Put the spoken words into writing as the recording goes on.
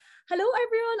Hello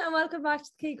everyone and welcome back to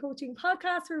the K Coaching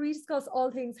Podcast, where we discuss all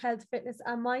things health, fitness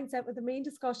and mindset, with the main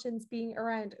discussions being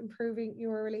around improving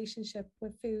your relationship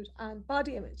with food and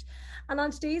body image. And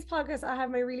on today's podcast I have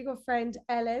my really good friend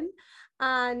Ellen,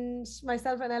 and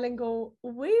myself and Ellen go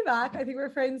way back. I think we're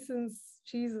friends since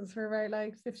Jesus for about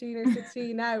like 15 or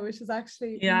 16 now, which is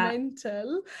actually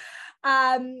mental.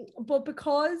 But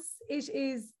because it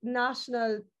is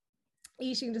National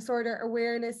Eating Disorder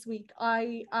Awareness Week,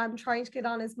 I am trying to get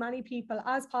on as many people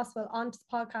as possible onto the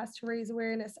podcast to raise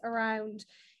awareness around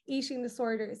eating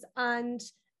disorders. And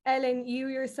Ellen, you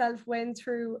yourself went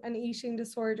through an eating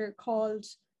disorder called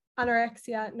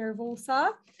Anorexia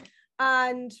Nervosa.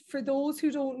 And for those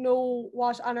who don't know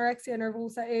what anorexia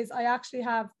nervosa is, I actually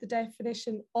have the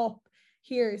definition up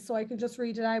here, so I can just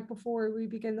read it out before we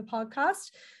begin the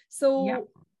podcast. So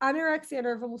anorexia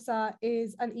nervosa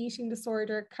is an eating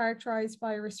disorder characterized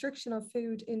by a restriction of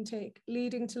food intake,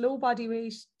 leading to low body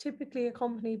weight, typically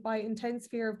accompanied by intense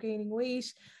fear of gaining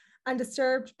weight and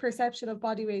disturbed perception of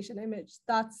body weight and image.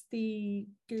 That's the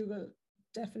Google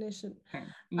definition.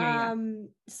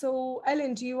 So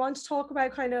Ellen, do you want to talk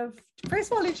about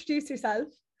first of all, introduce yourself,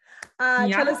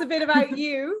 tell us a bit about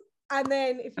you, and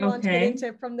then if you want to get into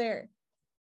it from there.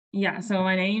 So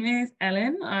my name is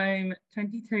Ellen. I'm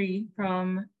 23,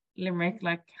 from Limerick,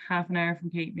 like half an hour from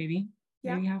Cape, maybe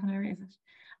half an hour, is it?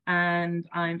 And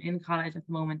I'm in college at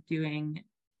the moment doing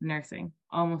nursing,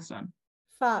 almost done.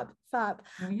 Fab.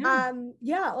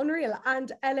 Unreal.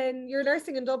 And Ellen, you're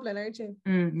nursing in Dublin, aren't you?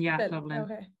 Dublin.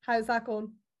 Okay, how's that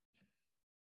going?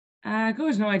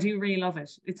 Good. No, I do really love it.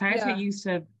 It's hard to get used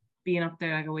to being up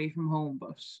there, like away from home,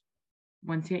 but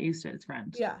once you get used to it, it's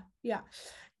grand.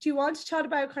 Do you want to chat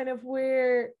about kind of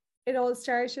where it all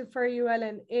started for you,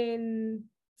 Ellen, in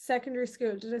secondary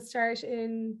school? Did it start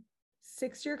in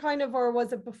sixth year kind of, or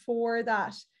was it before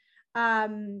that?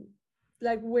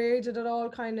 Like, where did it all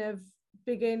kind of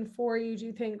begin for you, do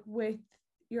you think, with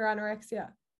your anorexia?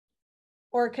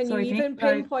 Or can you even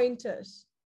pinpoint it?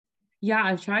 Yeah,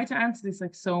 I've tried to answer this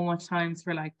like so much times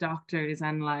for like doctors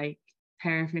and like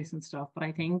therapists and stuff, but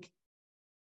I think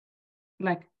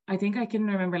I can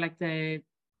remember like the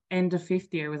end of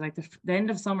fifth year was like the end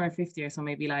of summer of fifth year, so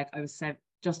maybe like I was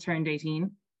just turned 18,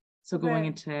 so going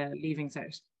into leaving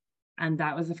cert, and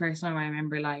that was the first time I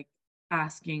remember like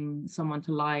asking someone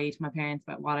to lie to my parents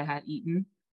about what I had eaten.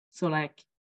 So like,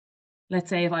 let's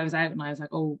say if I was out and I was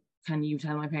like, oh, can you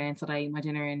tell my parents that I ate my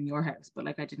dinner in your house, but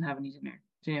like I didn't have any dinner,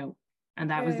 you know?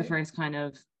 And that was the first kind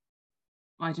of,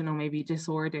 I don't know, maybe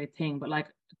disordered thing, but like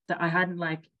I hadn't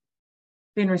like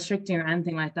been restricting or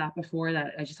anything like that before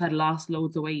that. I just had lost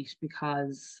loads of weight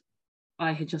because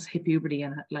I had just hit puberty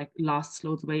and had like lost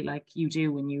loads of weight, like you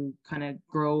do when you kind of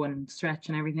grow and stretch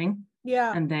and everything.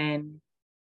 And then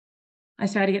I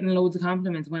started getting loads of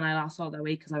compliments when I lost all that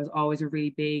weight, because I was always a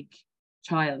really big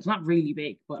child. Not really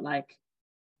big, but like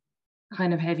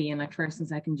kind of heavy in like first and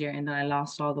second year. And then I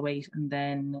lost all the weight, and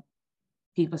then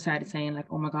people started saying like,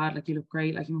 oh my God, like you look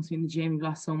great, like you must be in the gym, you've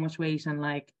lost so much weight. And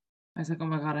like I was like, oh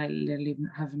my God, I literally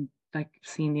haven't like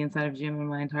seen the inside of a gym in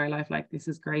my entire life. Like, this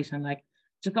is great. And like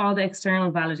just all the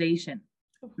external validation.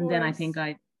 And then I think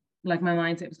my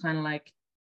mindset was kind of like,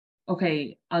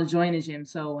 okay, I'll join a gym.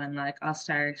 So, and like I'll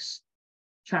start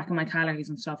tracking my calories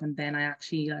and stuff. And then I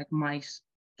actually like might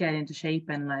get into shape.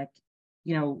 And like,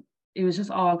 you know, it was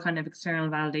just all kind of external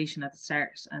validation at the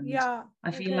start. And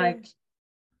I feel like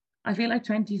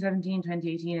 2017,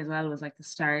 2018 as well was like the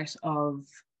start of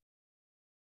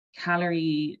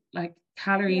calories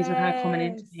were kind of coming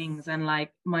into things, and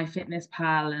like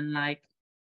MyFitnessPal, and like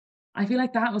I feel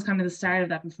like that was kind of the start of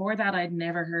that. Before that, I'd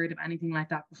never heard of anything like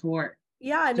that before.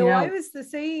 I was the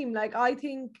same. Like I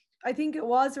think it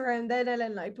was around then,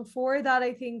 Ellen. Like before that,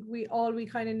 I think we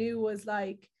kind of knew was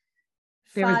like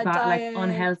there was like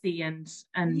unhealthy and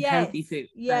healthy food.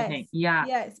 I think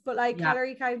but like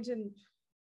calorie counting,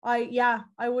 I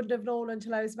wouldn't have known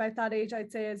until I was about that age,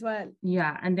 I'd say, as well.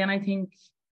 And then I think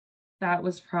that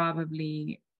was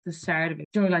probably the start of it.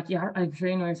 You know, like, I'm sure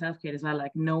you know yourself, Kate, as well.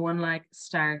 Like, no one like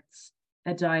starts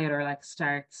a diet or like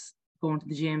starts going to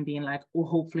the gym being like, oh,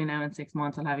 hopefully now in 6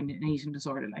 months I'll have an eating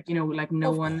disorder. Like, you know, like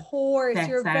no one. Of course,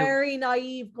 you're very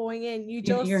naive going in.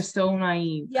 You're so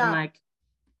naive. And like,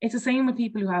 it's the same with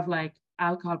people who have like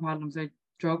alcohol problems or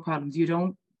drug problems. You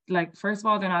don't, like, first of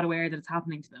all, they're not aware that it's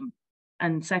happening to them.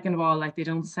 And second of all, like, they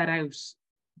don't set out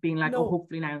being like, oh,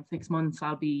 hopefully now in 6 months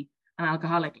I'll be an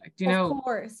alcoholic. Like, do you know? Of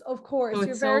course. So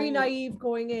you're very naive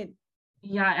going in.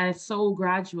 And it's so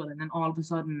gradual, and then all of a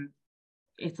sudden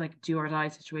it's like do or die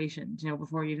situation, you know,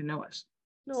 before you even know it.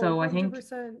 So 100%. I think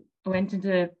I went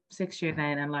into 6th year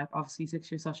then, and like obviously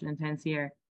 6th year is such an intense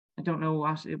year. I don't know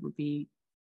what it would be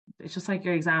it's just like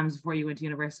your exams before you went to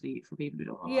university for people who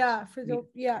don't know Yeah,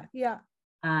 what.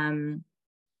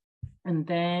 And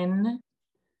then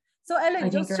so Ellen, I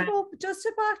think just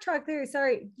to backtrack there,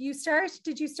 sorry,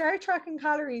 did you start tracking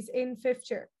calories in 5th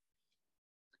year?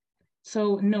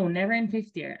 So no, never in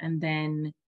 5th year. And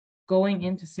then going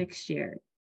into 6th year,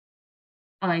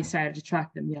 I started to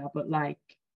track them, yeah. But like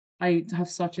I have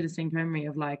such a distinct memory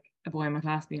of like a boy in my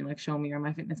class being like, show me your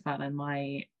MyFitnessPal, and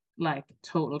my like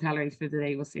total calories for the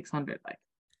day was 600, like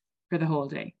for the whole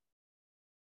day.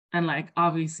 And like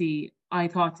obviously I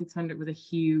thought 600 was a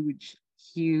huge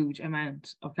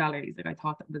amount of calories. Like I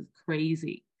thought that was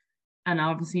crazy. And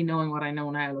obviously knowing what I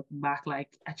know now, looking back, like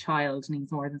a child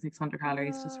needs more than 600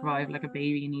 calories to survive. Like a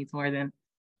baby needs more than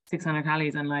 600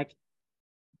 calories. And like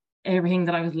everything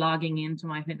that I was logging into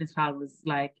MyFitnessPal was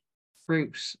like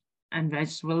fruit and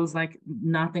vegetables. Like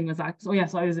nothing was like, oh yeah,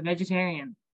 so I was a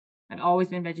vegetarian. I'd always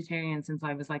been vegetarian since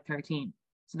I was like 13.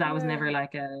 So that was never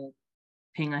like a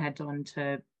thing I had done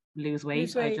to lose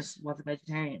weight. I just was a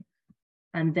vegetarian.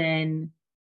 And then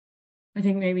I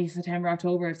think maybe September,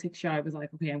 October of 6th year, I was like,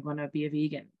 okay, I'm going to be a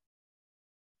vegan.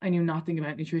 I knew nothing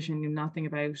about nutrition, knew nothing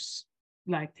about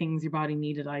like things your body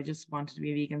needed. I just wanted to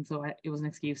be a vegan. So it was an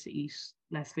excuse to eat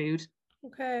less food.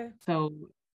 Okay. So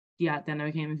yeah, then I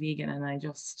became a vegan, and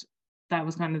that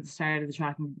was kind of the start of the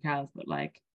tracking of the calories. But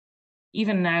like,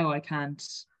 even now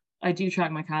I do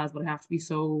track my calories, but I have to be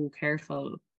so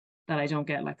careful that I don't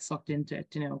get like sucked into it,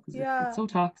 you know, because it's so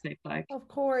toxic. Like, of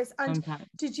course. And sometimes.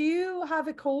 Did you have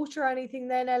a coach or anything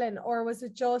then, Ellen, or was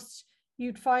it just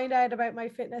you'd find out about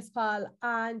MyFitnessPal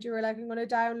and you were like, I'm going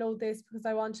to download this because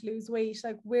I want to lose weight?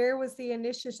 Like, where was the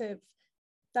initiative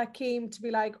that came to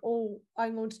be like, oh,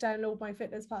 I'm going to download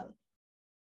MyFitnessPal?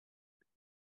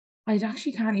 I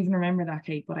actually can't even remember that,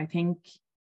 Kate, but I think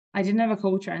I didn't have a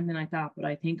coach or anything like that, but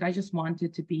I think I just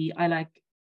wanted to be,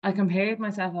 I compared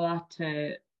myself a lot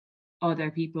to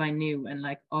other people I knew, and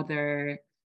like other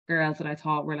girls that I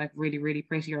thought were like really, really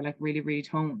pretty or like really, really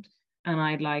toned. And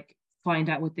I'd like find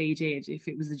out what they did if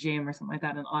it was the gym or something like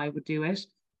that, and I would do it.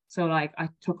 So like I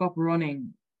took up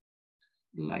running,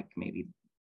 like maybe,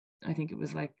 I think it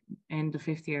was like end of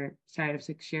 5th year, start of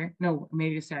 6th year. No,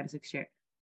 maybe the start of 6th year.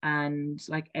 And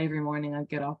like every morning I'd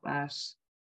get up at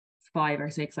 5 or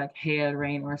 6, like hail,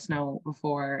 rain or snow,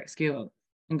 before school,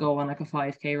 and go on like a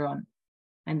 5K run.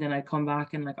 And then I'd come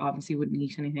back and like obviously wouldn't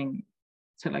eat anything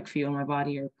to like fuel my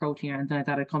body or protein or anything like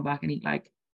that. I'd come back and eat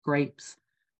like grapes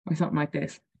or something like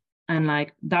this. And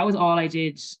like that was all I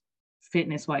did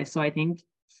fitness wise. So I think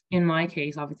in my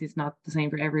case, obviously it's not the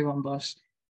same for everyone, but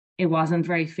it wasn't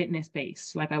very fitness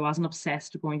based. Like I wasn't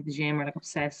obsessed with going to the gym or like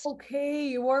obsessed. Okay,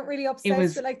 you weren't really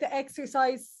obsessed with like the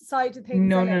exercise side of things.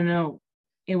 No.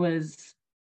 It was,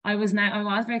 I was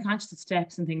very conscious of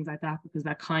steps and things like that, because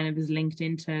that kind of is linked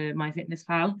into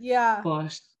MyFitnessPal. Yeah.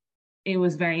 But it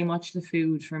was very much the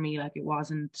food for me. Like it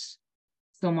wasn't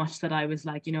so much that I was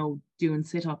like, you know, doing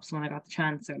sit-ups when I got the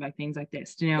chance or like things like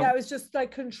this, you know. Yeah, it was just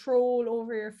like control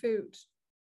over your food.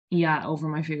 Yeah, over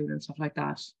my food and stuff like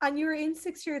that. And you were in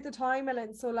 6th year at the time,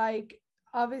 Ellen. So like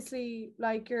obviously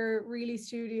like you're really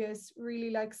studious,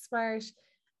 really like smart,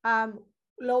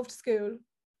 loved school,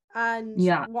 and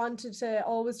wanted to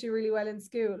always do really well in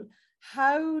school.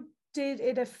 How did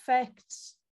it affect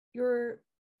your,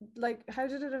 like, how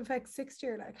did it affect 6th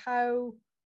year? Like, how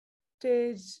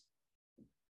did,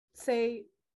 say,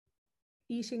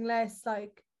 eating less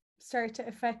like start to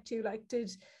affect you? Like,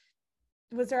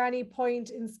 was there any point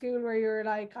in school where you're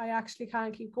like, I actually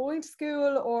can't keep going to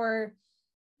school? Or,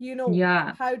 you know,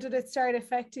 how did it start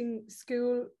affecting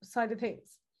school side of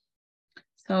things?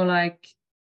 So like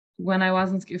when I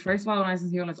was in school, first of all, when I was in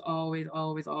school,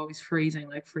 I was always freezing,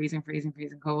 like freezing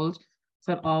cold.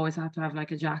 So I'd always have to have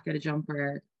like a jacket, a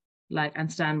jumper, like,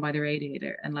 and stand by the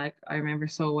radiator. And like I remember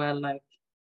so well, like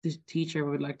the teacher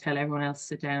would like tell everyone else to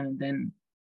sit down, and then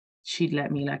she'd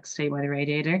let me like stay by the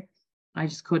radiator. I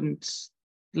just couldn't,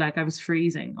 like I was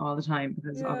freezing all the time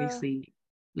because obviously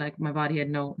like my body had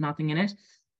nothing in it.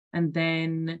 And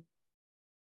then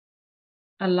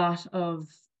a lot of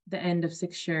the end of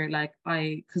 6th year, like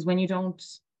because when you don't,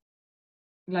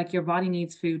 like your body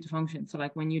needs food to function. So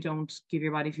like when you don't give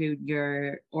your body food,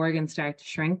 your organs start to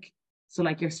shrink. So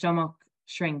like your stomach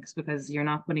shrinks because you're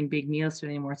not putting big meals to it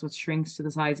anymore. So it shrinks to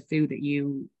the size of food that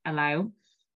you allow.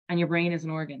 And your brain is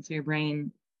an organ, so your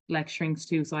brain like shrinks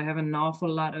too. So I have an awful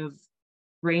lot of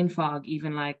brain fog,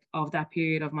 even like of that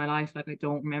period of my life. Like I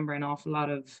don't remember an awful lot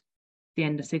of the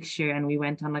end of 6th year. And we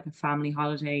went on like a family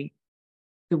holiday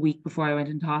the week before I went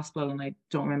into hospital, and I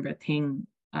don't remember a thing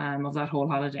of that whole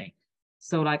holiday.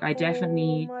 So like I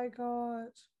definitely, oh my God,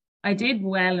 I did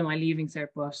well in my leaving cert,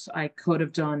 but I could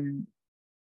have done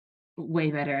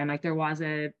way better. And like there was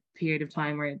a period of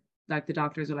time where like the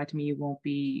doctors were like to me, you won't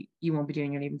be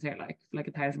doing your leaving cert, like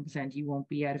 1,000%, you won't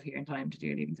be out of here in time to do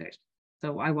your leaving cert.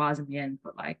 So I was in the end,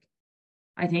 but like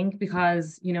I think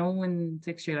because you know when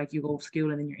sixth year like you go to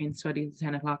school and then you're in study at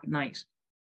 10 o'clock at night,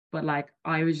 but like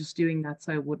I was just doing that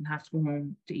so I wouldn't have to go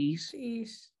home to eat. To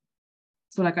eat.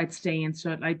 So like I'd stay in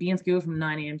study, I'd be in school from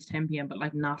 9 a.m. to 10 p.m. but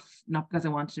like not because I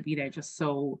wanted to be there, just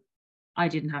so I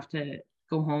didn't have to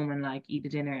go home and like eat a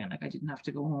dinner, and like I didn't have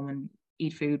to go home and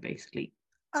eat food basically.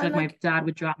 So And like my like, dad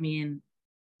would drop me in.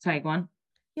 Sorry, go on.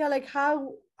 yeah, like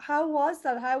how was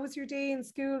that? How was your day in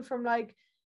school from like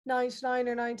 9 to 9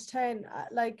 or 9 to 10?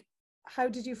 Like, how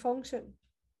did you function?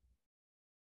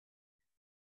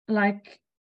 Like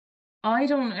I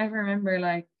don't ever remember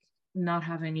like not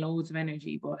having loads of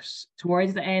energy, but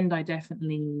towards the end I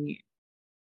definitely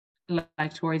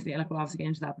like towards the like we'll obviously get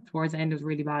into that, but towards the end it was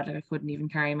really bad. Like I couldn't even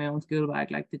carry my own school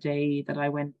bag. Like the day that I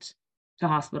went to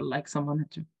hospital, like someone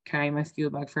had to carry my school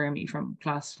bag for me from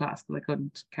class to class because I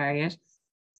couldn't carry it.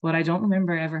 But I don't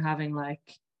remember ever having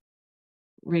like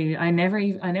really I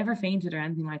never fainted or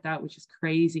anything like that, which is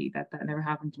crazy that that never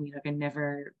happened to me. Like I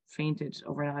never fainted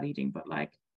over not eating, but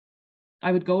like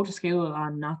I would go to school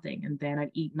on nothing and then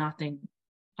I'd eat nothing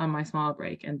on my small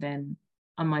break, and then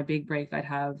on my big break I'd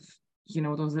have, you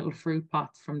know, those little fruit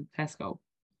pots from Tesco.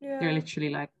 They're Yeah. literally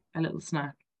like a little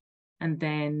snack. And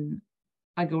then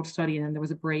I'd go to study, and then there was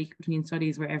a break between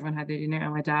studies where everyone had their dinner,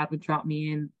 and my dad would drop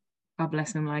me in, God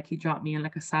bless him, like he dropped me in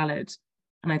like a salad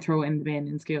and I throw it in the bin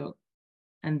in school.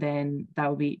 And then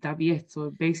that'd be it. So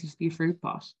it'd basically just be a fruit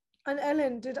pot. And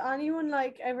Ellen, did anyone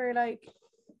like ever like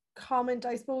comment,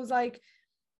 I suppose, like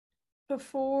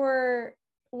before,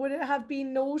 would it have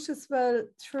been noticeable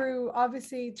through,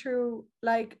 obviously through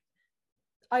like,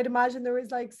 I'd imagine there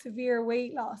was like severe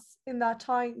weight loss in that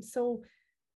time. So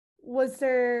was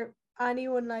there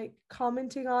anyone like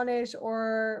commenting on it,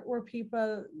 or were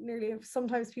people nearly,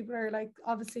 sometimes people are like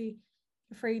obviously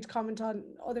afraid to comment on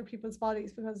other people's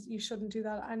bodies because you shouldn't do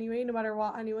that anyway, no matter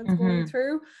what anyone's going Mm-hmm.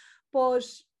 through. But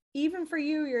even for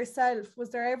you yourself, was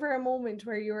there ever a moment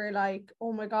where you were like,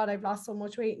 oh my God, I've lost so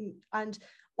much weight, and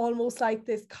almost like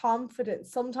this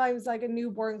confidence, sometimes like a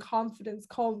newborn confidence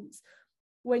comes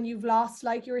when you've lost,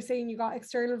 like you were saying, you got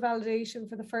external validation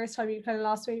for the first time, you kind of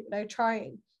lost weight without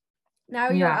trying. Now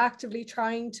you're Yeah. actively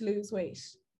trying to lose weight.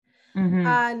 Mm-hmm.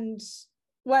 And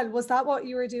well, was that what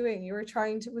you were doing? You were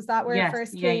trying to, was that where it Yes.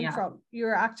 first Yeah. came Yeah. from? You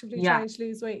were actively Yeah. trying to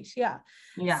lose weight. Yeah.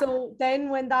 Yeah. So then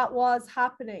when that was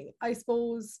happening, I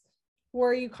suppose,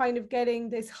 were you kind of getting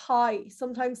this high?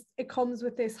 Sometimes it comes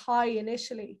with this high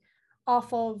initially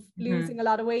off of Mm-hmm. losing a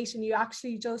lot of weight, and you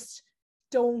actually just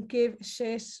don't give a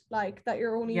shit like that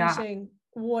you're only Yeah. eating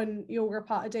one yogurt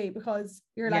pot a day because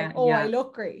you're like, Yeah. oh, I Yeah.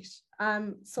 look great.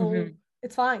 So Mm-hmm.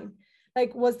 it's fine.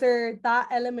 Like, was there that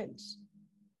element?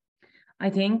 I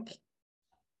think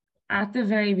at the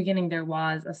very beginning there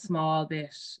was a small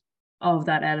bit of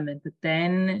that element, but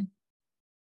then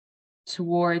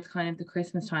towards kind of the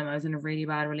Christmas time, I was in a really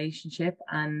bad relationship.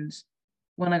 And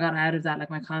when I got out of that, like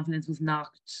my confidence was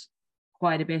knocked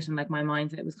quite a bit. And like my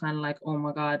mindset was kind of like, oh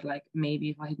my God, like maybe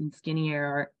if I had been skinnier,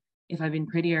 or if I'd been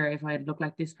prettier, if I had looked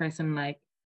like this person, like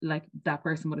that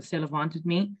person would have still have wanted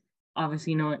me.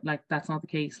 Obviously, no, like that's not the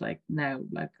case. Like now,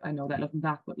 like I know that looking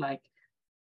back, but like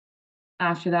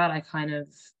after that, I kind of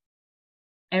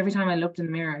every time I looked in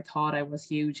the mirror, I thought I was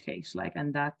huge, Kate. Like,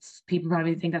 and that's people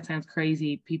probably think that sounds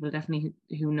crazy. People definitely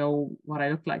who know what I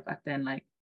looked like back then, like,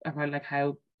 are probably like,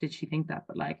 how did she think that?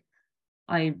 But like,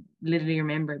 I literally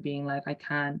remember being like, I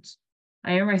can't.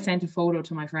 I remember I sent a photo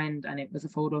to my friend, and it was a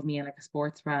photo of me in like a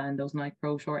sports bra and those Nike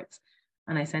Pro shorts,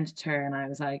 and I sent it to her, and I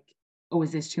was like, oh,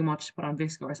 is this too much to put on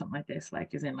Visco or something like this?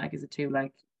 Like, is it too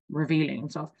like revealing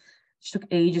and stuff? She took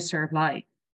ages to reply.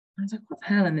 I was like, what the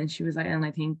hell? And then she was like, and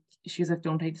I think she was like,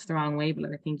 don't take this the wrong way, but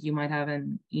like, I think you might have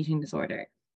an eating disorder.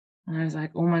 And I was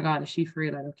like, oh my God, is she for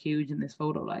real? I look huge in this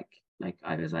photo. Like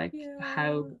I was like,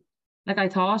 how? Yeah. Like I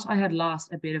thought I had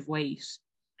lost a bit of weight,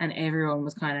 and everyone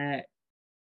was kind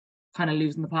of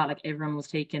losing the plot. Like everyone was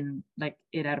taking like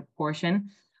it out of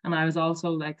proportion. And I was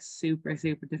also like super,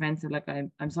 super defensive. Like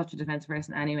I'm such a defensive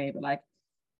person anyway, but like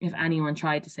if anyone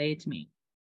tried to say it to me,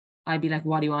 I'd be like,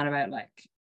 what do you want about? Like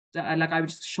I would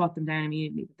just shut them down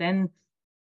immediately. But then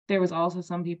there was also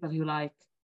some people who like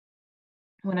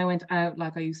when I went out,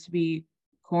 like I used to be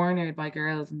cornered by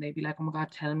girls, and they'd be like, oh my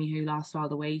God, tell me how you lost all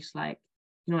the weight. Like,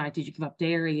 you know, like, did you give up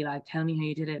dairy? Like, tell me how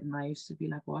you did it. And I used to be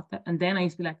like, what the? And then I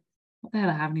used to be like, what the hell?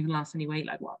 I haven't even lost any weight.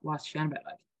 Like, what's she on about?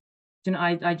 Like, you know,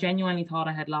 I genuinely thought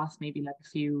I had lost maybe like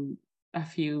a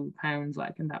few pounds,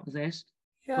 like, and that was it.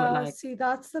 But Yeah, like, see,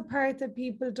 that's the part that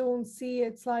people don't see.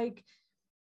 It's like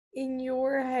in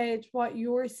your head what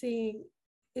you're seeing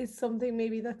is something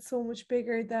maybe that's so much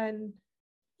bigger than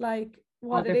like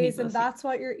what it other is, people and see. that's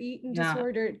what your eating Yeah.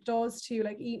 disorder does to you.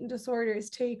 Like eating disorders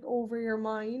take over your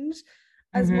mind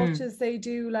as much Mm-hmm. as they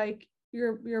do like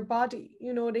your body,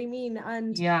 you know what I mean?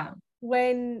 And Yeah.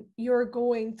 when you're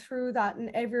going through that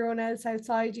and everyone else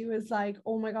outside you is like,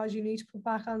 oh my god, you need to put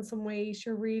back on some weight,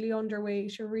 you're really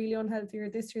underweight, you're really unhealthy, or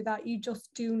this or that, you just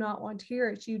do not want to hear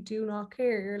it. You do not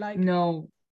care. You're like, No.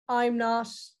 I'm not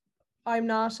I'm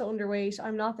not underweight,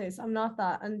 I'm not this, I'm not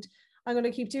that, and I'm going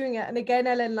to keep doing it. And again,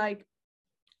 Ellen, like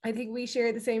I think we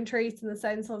share the same traits in the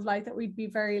sense of like that we'd be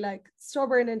very like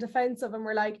stubborn and defensive, and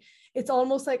we're like, it's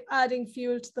almost like adding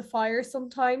fuel to the fire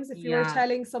sometimes. If you were Yeah.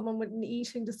 telling someone with an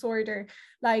eating disorder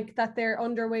like that they're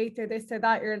underweight or this or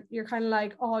that, you're kind of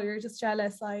like, oh, you're just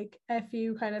jealous, like F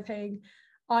you kind of thing.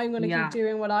 I'm going to keep Yeah.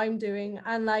 doing what I'm doing.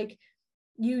 And like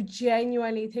you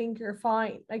genuinely think you're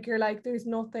fine. Like you're like, there's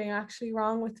nothing actually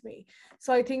wrong with me.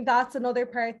 So I think that's another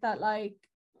part that like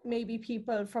maybe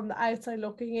people from the outside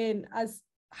looking in, as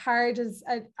hard as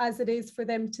it is for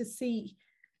them to see,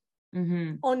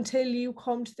 Mm-hmm. until you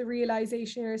come to the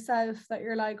realization yourself that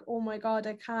you're like, oh my god,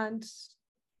 I can't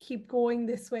keep going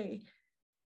this way,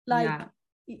 like Yeah.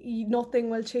 nothing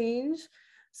will change.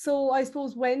 So I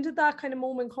suppose, when did that kind of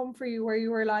moment come for you where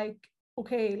you were like,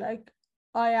 okay, like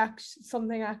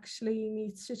something actually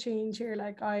needs to change here,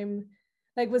 like I'm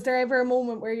like, was there ever a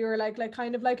moment where you were like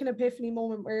kind of like an epiphany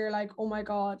moment where you're like, oh my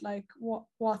god, like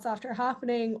what's after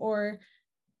happening, or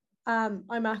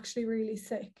I'm actually really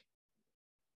sick?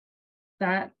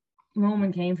 That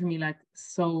moment came for me like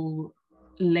so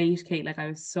late, Kate. Like I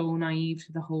was so naive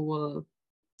to the whole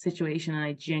situation, and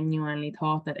I genuinely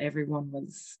thought that everyone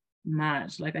was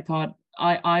mad. Like I thought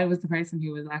I was the person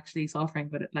who was actually suffering,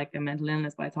 but like a mental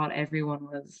illness. But I thought everyone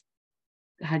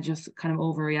had just kind of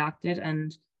overreacted.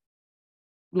 And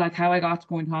like how I got to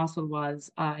go into hospital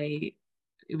was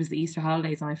it was the Easter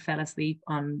holidays, and I fell asleep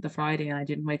on the Friday, and I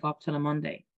didn't wake up till a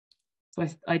Monday. So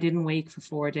I didn't wake for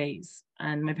 4 days,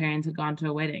 and my parents had gone to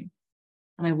a wedding.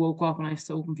 And I woke up and I was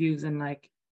so confused, and like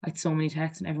I had so many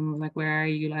texts, and everyone was like, where are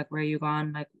you? Like, where are you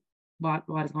gone? Like, what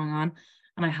is going on?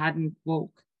 And I hadn't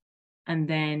woke. And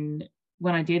then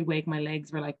when I did wake, my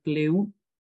legs were like blue.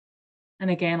 And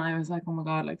again, I was like, oh my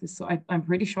God, like this. So I'm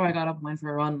pretty sure I got up and went for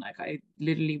a run. Like I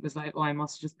literally was like, oh, I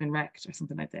must have just been wrecked or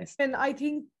something like this. And I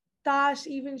think that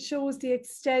even shows the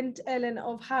extent, Ellen,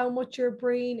 of how much your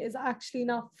brain is actually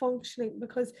not functioning,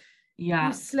 because you Yeah.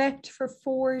 slept for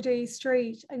 4 days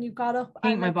straight and you got up I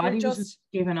think and my like you're body was just just,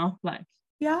 giving up. Like,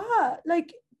 yeah,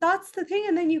 like that's the thing.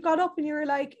 And then you got up and you were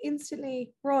like,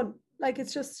 instantly run. Like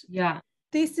it's just, yeah,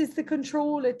 this is the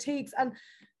control it takes. And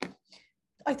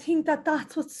I think that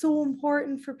that's what's so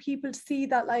important for people to see,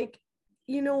 that like,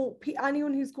 you know,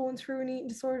 anyone who's going through an eating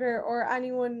disorder, or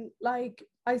anyone like,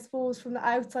 I suppose from the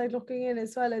outside looking in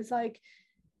as well, is like,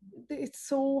 it's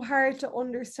so hard to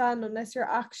understand unless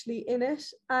you're actually in it,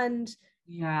 and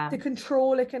yeah, the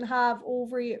control it can have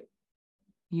over you.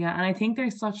 yeah. And I think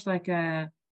there's such like a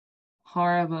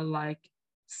horrible like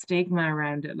stigma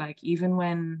around it. Like even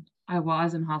when I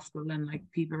was in hospital and like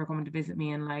people were coming to visit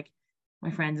me, and like my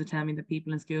friends would tell me that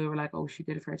people in school were like, oh, she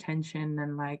did it for attention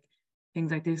and like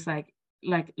things like this.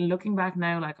 Like looking back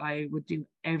now, like I would do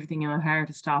everything in my power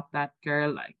to stop that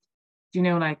girl. Like, do you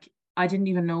know, like I didn't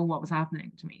even know what was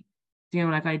happening to me. Do you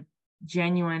know, like I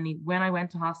genuinely, when I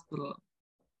went to hospital,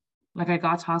 like I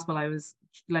got to hospital, I was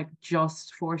like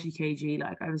just 40 kg.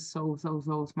 Like I was so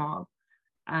small.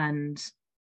 And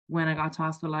when I got to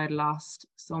hospital, I'd lost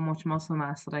so much muscle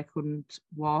mass that I couldn't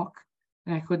walk.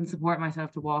 And I couldn't support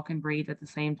myself to walk and breathe at the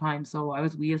same time. So I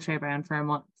was wheelchair bound for a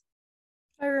month.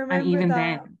 I And remember even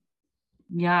that. then,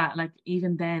 yeah, like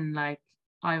even then, like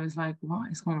I was like,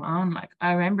 what is going on? Like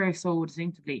I remember so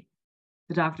distinctively,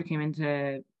 the doctor came in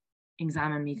to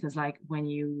examine me because like when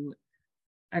you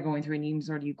are going through an eating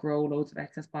disorder, you grow loads of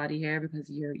excess body hair because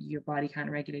your body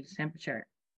can't regulate the temperature.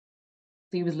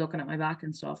 So he was looking at my back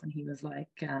and stuff, and he was like,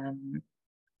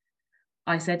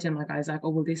 I said to him, like, I was like, oh,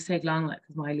 will this take long? Like,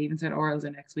 because my leaving cert orals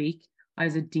are next week. I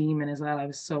was a demon as well. I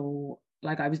was so,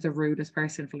 like, I was the rudest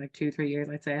person for like 2, 3 years.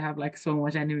 I'd say I have like so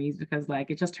much enemies because like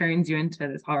it just turns you into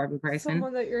this horrible person.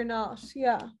 Someone that you're not.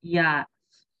 Yeah. Yeah.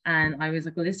 And I was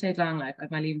like, will this take long? Like, I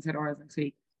have my leaving cert orals next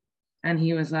week. And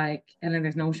he was like, Ellen,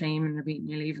 there's no shame in repeating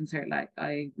your leaving cert. Like,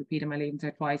 I repeated my leaving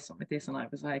cert twice, something like this. And I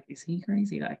was like, is he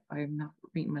crazy? Like, I'm not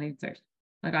repeating my leaving cert.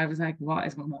 Like, I was like, what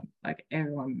is going on? Like,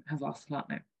 everyone has lost a lot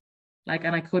now. Like,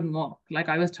 and I couldn't walk. Like,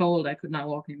 I was told I could not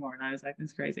walk anymore. And I was like, this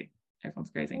is crazy.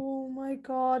 Everyone's crazy. Oh my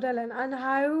God, Ellen. And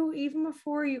how, even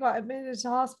before you got admitted to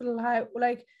hospital, how,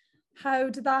 like, How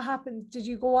did that happen? Did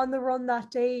you go on the run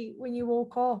that day when you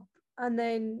woke up and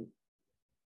then?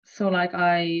 So like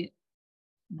I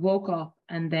woke up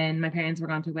and then my parents were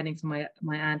gone to a wedding, so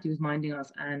my auntie was minding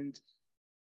us, and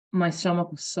my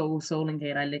stomach was so swollen,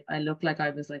 Kate. I looked like I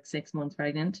was like 6 months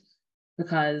pregnant,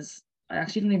 because I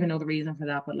actually don't even know the reason for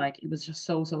that, but like it was just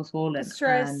so The swollen. And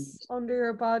stress under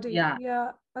your body, yeah,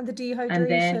 yeah, and the and dehydration.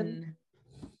 then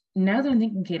now that I'm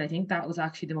thinking, Kate, I think that was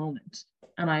actually the moment.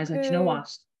 And I was like, you know Okay,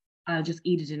 what? I'll just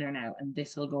eat a dinner now and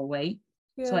this will go away.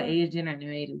 So I yeah. ate a dinner and it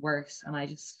made it worse. And I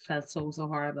just felt so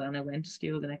horrible. And I went to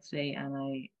school the next day,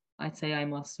 and I'd say I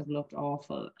must have looked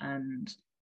awful. And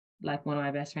like one of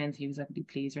my best friends, he was like, "Would you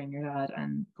please ring your dad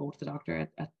and go to the doctor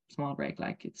at small break,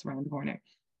 like it's around the corner."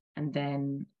 And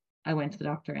then I went to the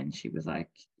doctor and she was like,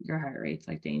 "Your heart rate's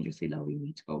like dangerously low. You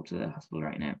need to go to the hospital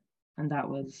right now." And that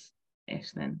was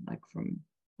it then, like from,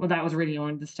 well, that was really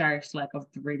only the start, like of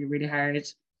the really hard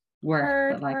work.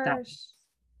 But Hard like that part. was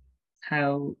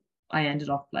how I ended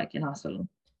up like in hospital.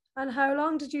 And how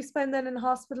long did you spend then in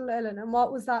hospital, Ellen? And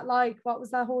what was that like? What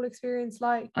was that whole experience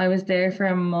like? I was there for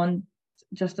a month,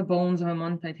 just the bones of a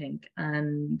month, I think.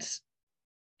 And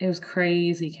it was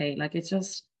crazy, Kate. Like it's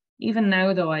just, even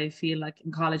now though, I feel like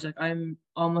in college, like I'm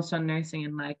almost on nursing,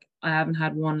 and like I haven't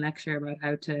had one lecture about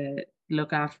how to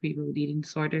look after people with eating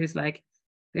disorders. Like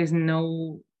there's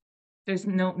no there's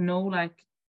no like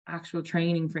actual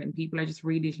training for it, and people are just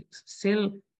really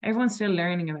still, everyone's still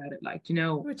learning about it, like, you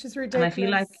know. Which is And I feel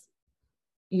like, ridiculous.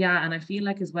 yeah, and I feel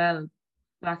like as well,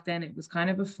 back then it was kind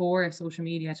of before social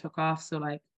media took off, so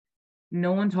like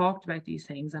no one talked about these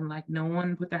things, and like no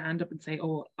one put their hand up and say,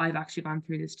 "Oh, I've actually gone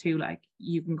through this too, like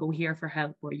you can go here for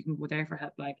help or you can go there for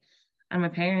help." Like, and my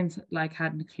parents like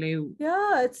hadn't a clue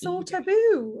Yeah, it's so either.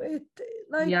 taboo. It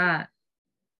like Yeah,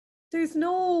 there's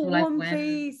no so like one when,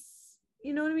 place,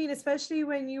 you know what I mean? Especially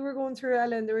when you were going through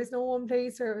Ellen, there was no one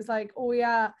place where it was like, oh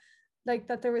yeah, like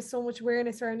that there was so much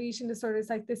awareness around eating disorders,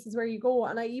 like this is where you go.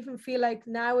 And I even feel like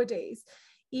nowadays,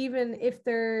 even if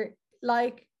they're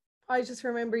like, I just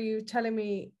remember you telling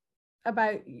me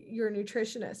about your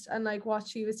nutritionist and like what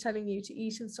she was telling you to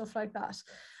eat and stuff like that.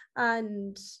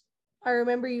 And I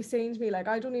remember you saying to me, like,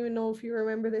 I don't even know if you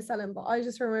remember this, Ellen, but I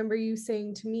just remember you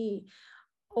saying to me,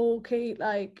 okay,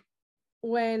 like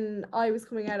when I was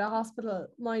coming out of hospital,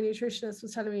 my nutritionist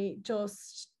was telling me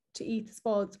just to eat the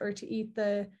spuds or to eat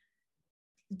the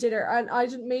dinner. And I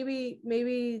didn't,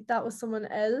 maybe that was someone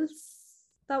else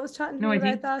that was chatting to no, me I about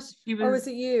think that. she Or was was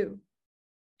it you?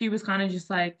 she was kind of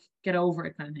just like, get over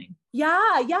it kind of thing.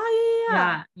 Yeah.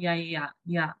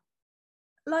 Yeah.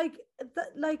 Like,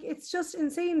 like it's just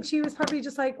insane. She was probably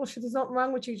just like, oh shit, there's nothing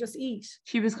wrong with you, just eat.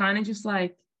 She was kind of just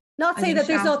like, Not I saying think that she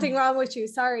there's asked nothing me, wrong with you,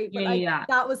 sorry, but like yeah.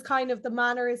 that was kind of the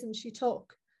mannerism she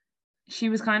took. She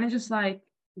was kind of just like,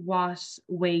 what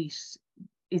weight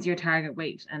is your target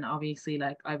weight? And obviously,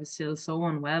 like, I was still so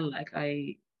unwell. Like,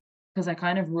 because I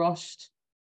kind of rushed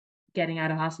getting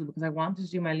out of hospital because I wanted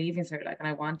to do my leaving cert, like, and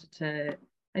I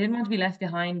didn't want to be left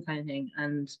behind kind of thing.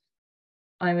 And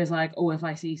I was like, oh, if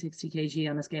I see 60 kg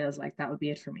on the scales, like, that would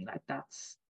be it for me. Like,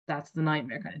 that's the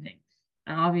nightmare kind of thing.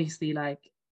 And obviously, like,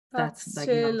 That's that's like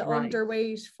not still right.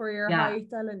 underweight for your Yeah. height,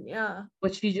 Ellen. Yeah.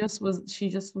 But she just was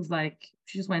like,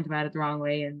 she just went about it the wrong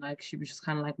way. And like, she was just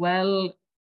kind of like, well,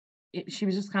 she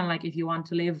was just kind of like, if you want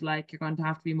to live, like, you're going to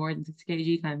have to be more than 60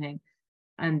 kg kind of thing.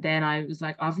 And then I was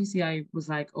like, obviously, I was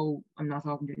like, oh, I'm not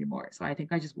talking to you anymore. So I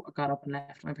think I just got up and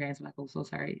left. My parents were like, oh, so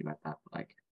sorry about that. But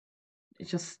like,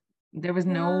 it's just, there was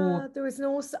Yeah, no, there was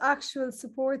no actual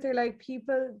support there. Like,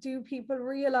 people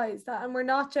realize that? And we're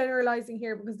not generalizing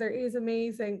here because there is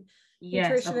amazing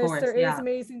yes, of nutritionists, course. there is Yeah.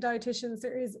 amazing dietitians,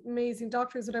 there is amazing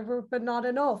doctors, whatever, but not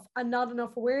enough, and not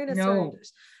enough awareness around No.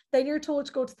 it. Then you're told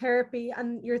to go to therapy,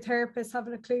 and your therapist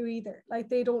haven't a clue either. Like,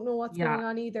 they don't know what's Yeah. going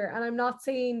on either. And I'm not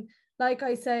saying, like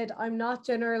I said, I'm not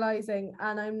generalizing,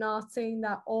 and I'm not saying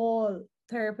that all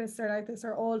therapists are like this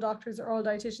or all doctors or all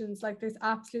dietitians. Like, there's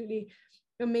absolutely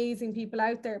amazing people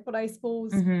out there, but I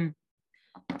suppose Mm-hmm.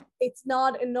 it's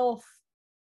not enough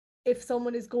if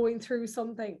someone is going through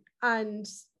something and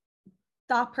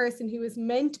that person who is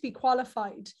meant to be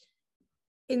qualified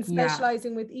in Yeah.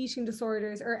 specializing with eating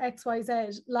disorders or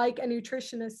XYZ, like a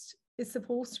nutritionist is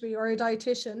supposed to be, or a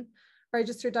dietitian,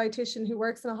 registered dietitian who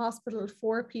works in a hospital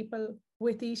for people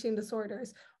with eating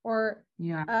disorders, or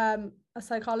Yeah. a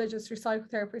psychologist or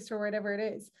psychotherapist or whatever it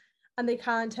is, and they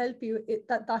can't help you,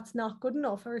 that's not good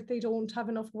enough, or if they don't have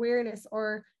enough awareness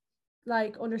or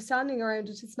like understanding around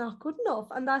it, it's not good enough.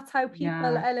 And that's how people,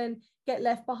 Yeah. Ellen, get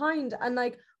left behind. And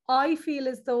like, I feel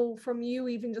as though from you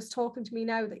even just talking to me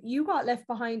now that you got left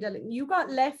behind, Ellen. You got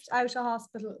left out of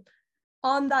hospital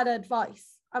on that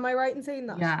advice. Am I right in saying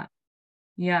that? Yeah.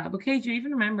 Yeah, but Kate, do you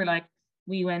even remember like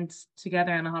we went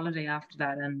together on a holiday after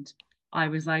that, and I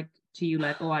was like to you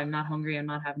like, oh, I'm not hungry, I'm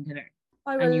not having dinner,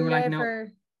 I and you will were like, no,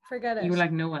 never forget you were it.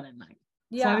 like, no, Ellen, like.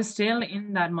 So I Yeah, was still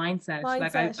in that mindset.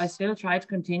 Like I mindset. still tried to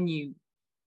continue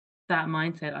that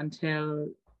mindset until,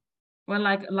 well,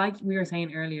 like we were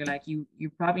saying earlier, like you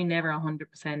probably never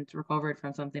 100% recovered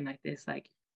from something like this. Like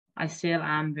I still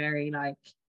am very like,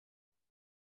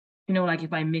 like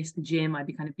if I miss the gym, I'd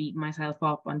be kind of beating myself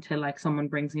up until like someone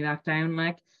brings me back down.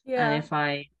 Like, and Yeah, if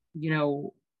I,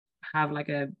 have like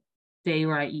a day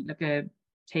where I eat like a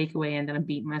takeaway and then I'm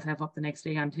beating myself up the next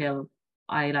day until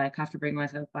I like have to bring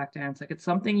myself back down. It's like it's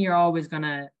something you're always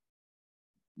gonna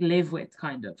live with,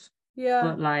 kind of. yeah,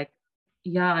 But like,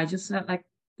 yeah, I just felt like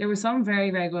there were some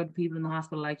very, very good people in the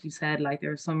hospital, like you said, like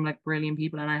there were some like brilliant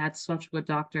people, and I had such a good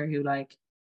doctor who like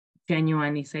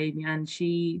genuinely saved me, and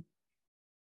she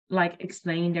like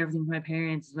explained everything to my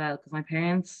parents as well, because my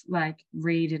parents like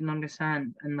really didn't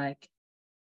understand, and like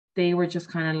they were just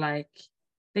kind of like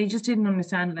they just didn't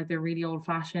understand, like they're really old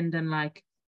fashioned, and like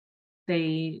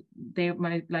they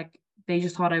might like they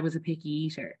just thought I was a picky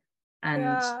eater,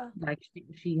 and yeah, like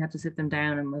she had to sit them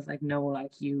down and was like, no,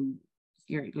 like your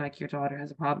like your daughter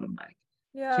has a problem, like,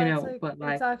 yeah. It's like but it's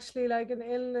like, actually like an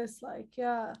illness. Like,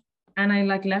 yeah, and I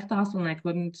like left the hospital and I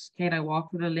couldn't, Kate, I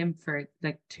walked with a limp for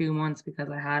like 2 months because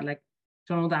I had like,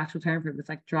 don't know the actual term for it, but it's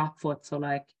like drop foot. So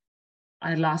like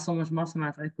I lost so much muscle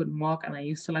mass I couldn't walk, and I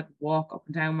used to like walk up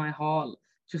and down my hall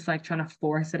just like trying to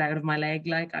force it out of my leg.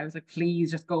 Like I was like,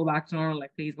 please just go back to normal,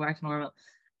 like please go back to normal.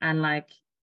 And like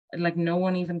no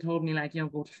one even told me like,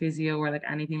 go to physio or like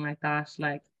anything like that.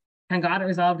 Like thank God it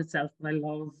resolved itself, but I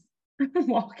love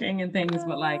walking and things,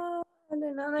 but like and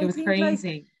it I was think like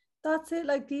crazy. that's it.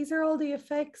 Like these are all the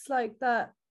effects like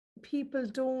that people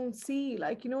don't see.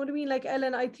 Like, you know what I mean? Like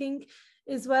Ellen, I think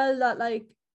as well that like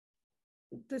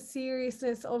the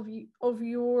seriousness of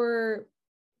your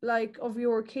of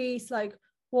your case like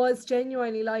was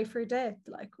genuinely life or death,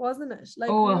 like, wasn't it? Like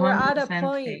Oh, we a were hundred at a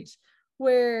percent, point Kate.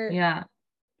 where Yeah.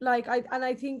 like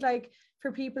I think like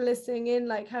for people listening in,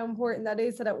 like how important that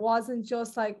is, that it wasn't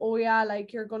just like, oh yeah,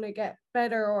 like you're gonna get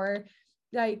better, or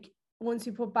like once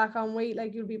you put back on weight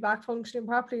like you'll be back functioning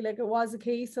properly. Like it was a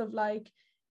case of like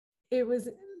it was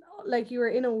like you were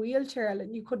in a wheelchair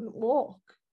and you couldn't walk,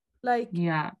 like,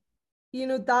 Yeah. you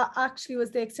know, that actually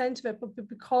was the extent of it. But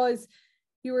because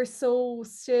you were so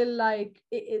still like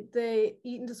the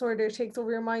eating disorder takes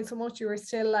over your mind so much, you were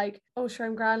still like, oh sure,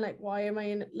 I'm grand, like why am I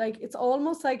in, like it's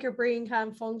almost like your brain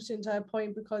can't function to a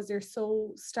point because you're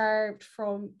so starved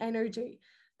from energy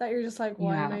that you're just like,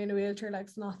 why am I Yeah. in a wheelchair, like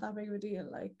it's not that big of a deal,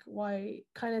 like why,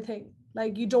 kind of thing,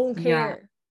 like you don't Yeah. care.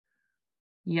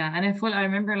 Yeah. And I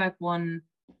remember like one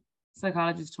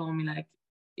psychologist told me like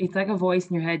it's like a voice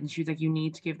in your head, and she was like, you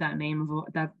need to give that name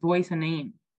of that voice a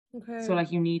name. So Okay.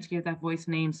 like you need to give that voice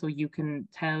a name so you can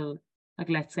tell, like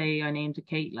let's say I named it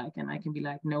Kate, like, and I can be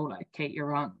like, no, like Kate, you're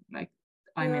wrong. Like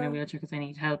I'm in a Yeah, wheelchair because I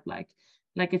need help. Like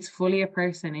it's fully a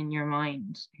person in your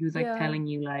mind who's like yeah, telling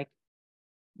you like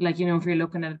if you're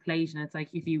looking at a plate and it's like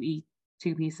if you eat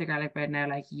 2 pieces of garlic bread now,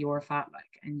 like you're fat,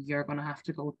 like, and you're gonna have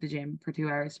to go to the gym for 2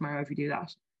 hours tomorrow if you do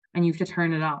that. And you have to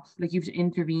turn it off. Like you have to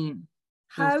intervene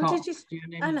those how did you, thoughts. Do you know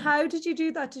what I and mean? how did you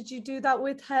do that? Did you do that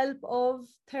with help of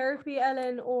therapy,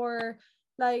 Ellen, or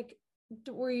like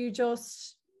were you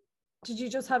just, did you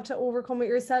just have to overcome it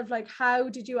yourself? Like how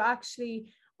did you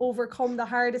actually overcome the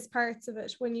hardest parts of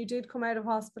it when you did come out of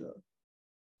hospital?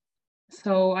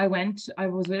 So I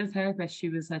was with a therapist. She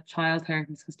was a child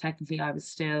therapist because technically I was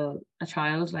still a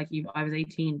child. Like even, I was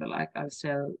 18, but like I was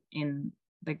still in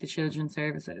like the children's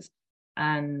services.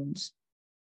 And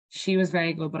she was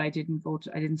very good, but I didn't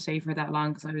stay for that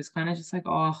long because I was kind of just like,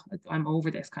 oh, I'm over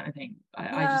this kind of thing.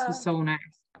 I just was Yeah. so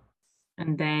nervous.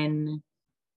 And then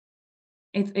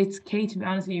it's Kate, to be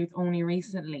honest with you, it's only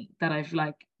recently that I've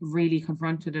like really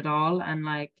confronted it all, and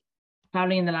like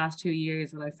probably in the last 2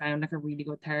 years that I found like a really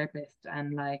good therapist,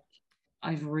 and like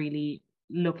I've really,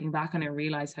 looking back on it,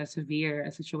 realized how severe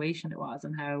a situation it was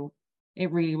and how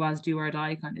it really was do or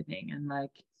die kind of thing. And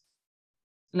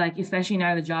like especially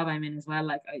now the job I'm in as well,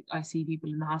 like I see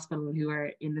people in the hospital who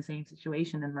are in the same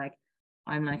situation, and like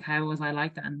I'm like, how was I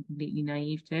like that, and completely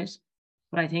naive to it.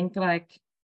 But I think like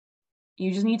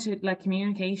you just need to, like,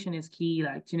 communication is key,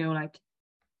 like, like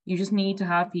you just need to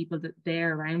have people that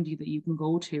they're around you that you can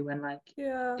go to, and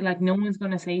Yeah. like no one's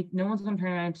gonna turn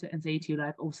around and say to you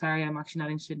like, oh sorry, I'm actually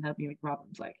not interested in helping you with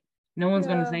problems. Like no one's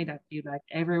gonna Yeah. say that to you. Like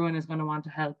everyone is gonna want to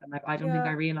help, and like I don't think I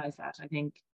Yeah. realized that. I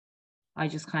think I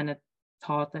just kind of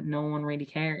thought that no one really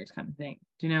cared kind of thing,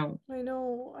 do you know? I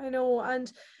know.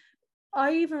 And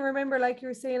I even remember, like you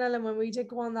were saying, Ellen, when we did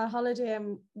go on that holiday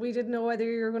and we didn't know whether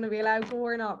you were going to be allowed to go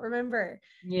or not, remember?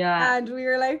 Yeah. And we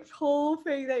were like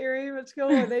hoping that you were able to go,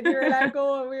 and then you were allowed to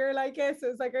go, and we were like, yes, it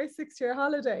was like our 6-year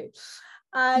holiday.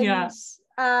 And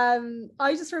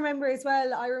I just remember as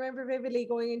well, I remember vividly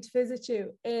going in to visit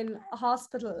you in a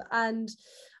hospital, and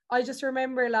I just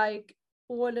remember like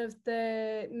one of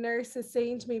the nurses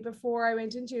saying to me before I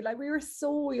went into, like, we were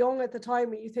so young at the time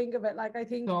when you think of it, like I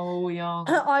think so young.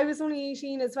 I was only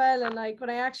 18 as well, and like when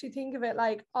I actually think of it,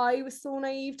 like I was so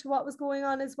naive to what was going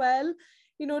on as well,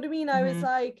 you know what I mean? I was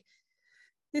like,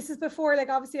 this is before, like,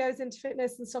 obviously I was into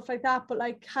fitness and stuff like that, but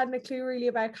like hadn't a clue really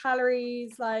about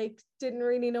calories, like didn't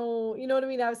really know, you know what I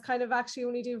mean? I was kind of actually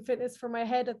only doing fitness for my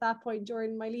head at that point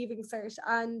during my leaving cert,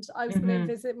 and I was going to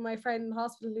visit my friend in the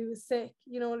hospital who was sick,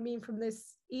 you know what I mean, from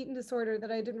this eating disorder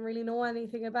that I didn't really know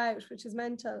anything about, which is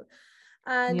mental.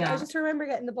 And I just remember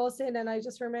getting the bus in, and I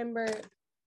just remember,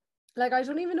 like, I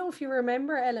don't even know if you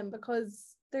remember, Ellen,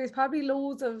 because there's probably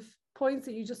loads of points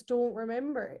that you just don't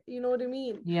remember, you know what I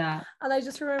mean? Yeah. And I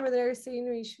just remember there seeing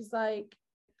me, she's like,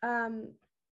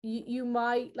 you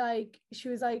might, like, she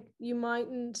was like, you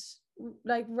mightn't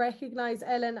like recognize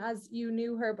Ellen as you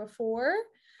knew her before,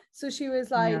 so she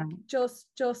was like, just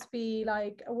be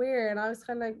like aware. And I was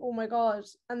kind of like, oh my god.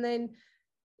 And then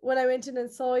when I went in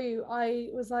and saw you, I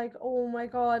was like, oh my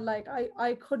god, like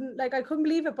I couldn't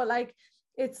believe it, but like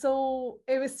it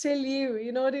was still you,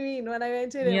 you know what I mean? When I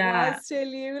went in, it was still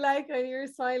you, like when you were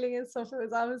smiling and stuff, it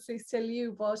was obviously still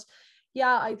you. But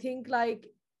yeah, I think like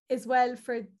as well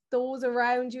for those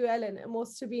around you, Ellen, it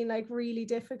must have been like really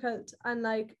difficult and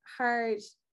like hard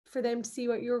for them to see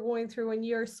what you're going through when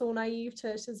you're so naive to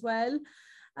it as well.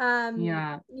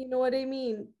 You know what I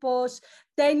mean? But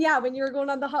then when you were going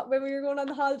on when we were going on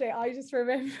the holiday, I just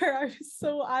remember I was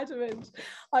so adamant.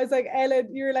 I was like,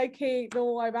 Ellen, you're like, hey,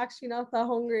 no, I'm actually not that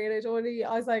hungry and I don't eat.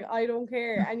 I was like, I don't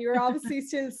care. And you're obviously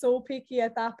still so picky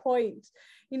at that point,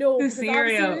 you know, The because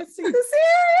cereal. obviously the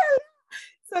cereal.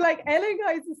 So like Ellen,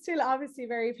 guys, is still obviously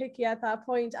very picky at that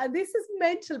point. And this is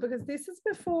mental because this is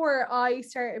before I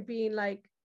started being like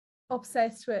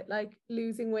obsessed with like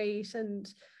losing weight and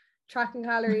tracking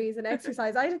calories and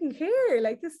exercise. I didn't care.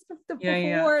 Like this is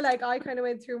before like I kind of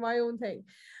went through my own thing,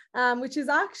 which is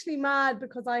actually mad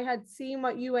because I had seen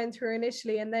what you went through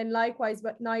initially, and then likewise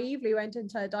but naively went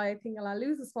into a diet thinking I'll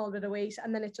lose a small bit of weight,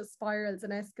 and then it just spirals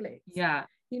and escalates.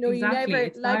 You know, exactly. You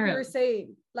never, like we were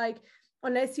saying, like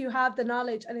unless you have the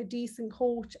knowledge and a decent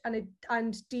coach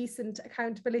and decent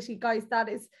accountability, guys, that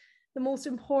is the most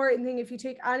important thing. If you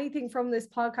take anything from this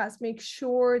podcast, make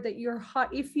sure that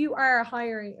if you are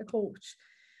hiring a coach,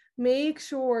 make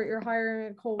sure you're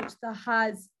hiring a coach that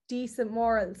has decent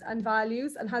morals and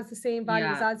values and has the same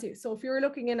values as you. So if you're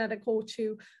looking in at a coach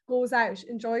who goes out,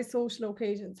 enjoys social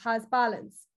occasions, has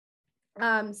balance,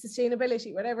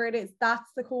 sustainability, whatever it is,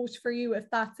 that's the coach for you if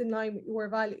that's in line with your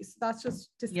values. So that's just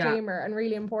disclaimer and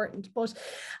really important. But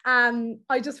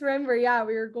I just remember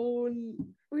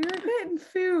we were getting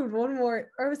food one morning,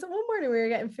 or was it one morning we were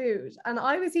getting food and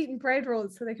I was eating bread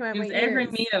rolls so they come out my ears. Every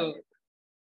meal.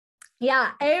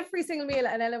 Yeah, every single meal.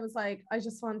 And Ella was like, I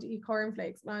just want to eat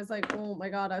cornflakes. And I was like, oh my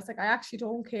god. I was like, I actually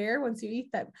don't care once you eat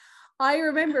them. I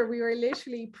remember we were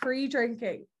literally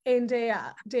pre-drinking in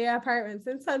Dea Apartments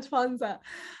in St. Fonza.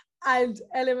 And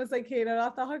Ellen was like, hey, I'm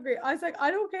not that hungry. I was like,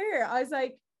 I don't care. I was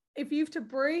like, if you have to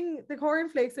bring the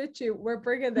cornflakes with you, we're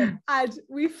bringing them. And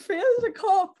we filled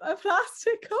a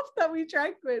plastic cup that we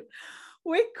drank with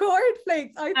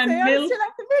cornflakes. I'd say milk. I still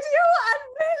have the video, and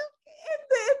milk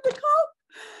in the cup.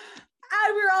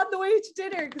 And we were on the way to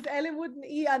dinner because Ellen wouldn't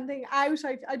eat anything out.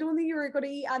 I don't think you were going to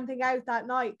eat anything out that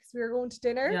night because we were going to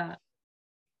dinner. Yeah.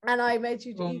 And I made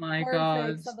you to eat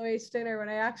cornflakes on the way to dinner when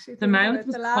I actually the mouth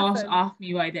was cut off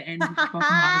me by the end of the fucking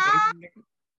holiday.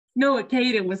 No,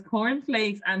 Kate, it was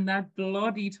cornflakes and that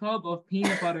bloody tub of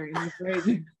peanut butter in the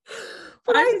fridge.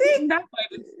 But I was eating that by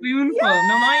the spoonful.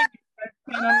 No, mind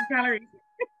 10 calories.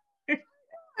 I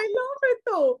love it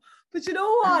though. But you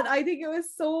know what? I think it was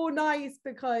so nice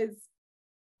because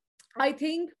I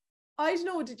don't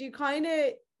know, did you kind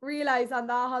of realize on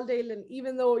that holiday,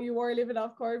 even though you were living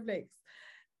off cornflakes,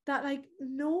 that like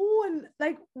no one,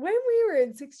 like when we were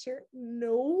in 6th year,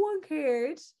 no one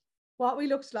cared what we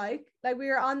looked like we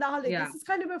were on that holiday. This is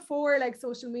kind of before like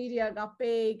social media got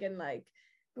big, and like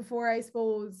before, I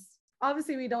suppose,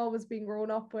 obviously we'd always been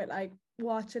grown up with like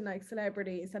watching like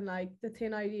celebrities and like the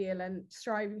thin ideal and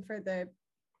striving for the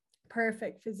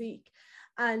perfect physique.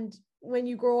 And when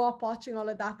you grow up watching all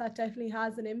of that, that definitely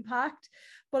has an impact.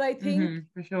 But I think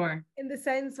for sure, in the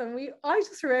sense I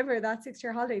just remember that 6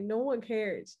 year holiday, no one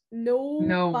cared. no,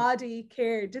 Nobody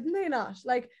cared, didn't they not?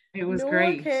 Like it was no one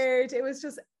great. cared. It was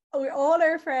just all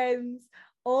our friends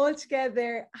all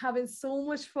together having so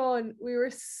much fun. We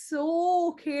were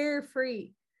so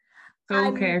carefree.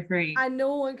 So carefree. And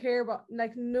no one cared about,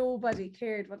 like nobody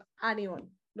cared what anyone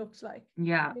looked like.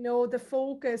 Yeah. You know, the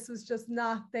focus was just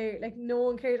not there. Like no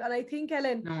one cared. And I think,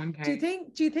 Ellen, No one do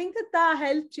cared. you think that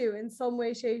helped you in some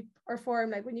way, shape, or form?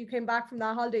 Like when you came back from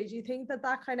that holiday, do you think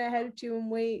that kind of helped you in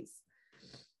ways?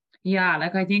 Yeah,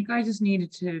 like I think I just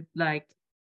needed to like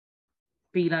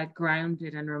be like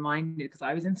grounded and reminded, because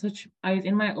I was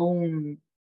in my own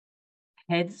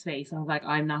headspace. I was like,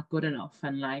 I'm not good enough,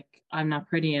 and like I'm not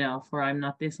pretty enough, or I'm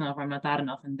not this enough, or I'm not that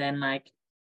enough. And then like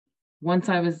once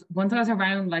I was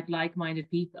around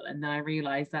like-minded people, and then I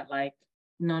realized that like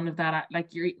none of that, like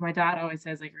my dad always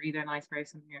says, like, you're either a nice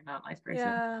person or you're not a nice person.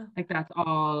 Yeah. Like that's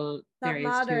all there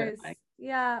That is to it. matters. Like,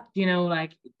 yeah. you know,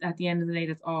 like at the end of the day,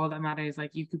 that's all that matters.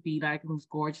 Like you could be like the most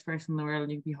gorgeous person in the world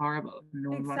and you could be horrible and no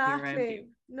one wants to be around you. Exactly.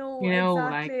 No, You know,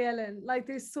 like exactly, Ellen. Like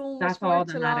there's so much that's more all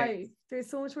that to matters. life.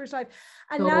 There's so much more to life.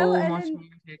 And now, So much Ellen, more to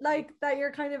life. like that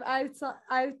you're kind of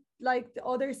out like the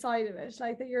other side of it,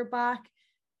 like that you're back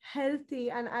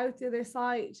healthy and out the other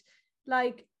side.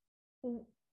 Like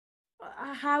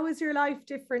how is your life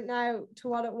different now to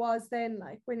what it was then,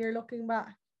 like when you're looking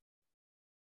back?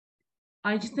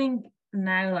 I just think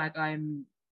now, like I'm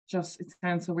just, it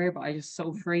sounds so weird, but I just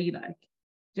so free. Like,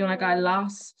 you know, like I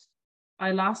lost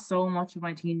so much of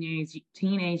my teenage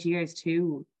years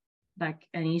to like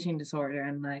an eating disorder,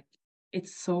 and like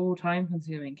it's so time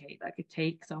consuming, Kate. Like it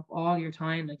takes up all your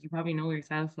time. Like you probably know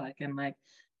yourself, like, and like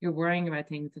you're worrying about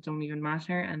things that don't even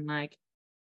matter. And like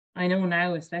I know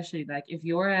now, especially like if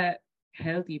you're a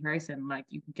healthy person, like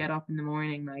you can get up in the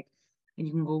morning, like, and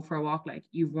you can go for a walk, like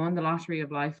you've won the lottery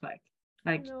of life,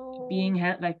 like No. being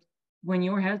like when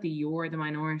you're healthy, you're the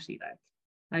minority,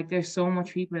 like there's so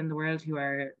much people in the world who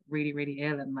are really, really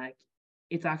ill, and like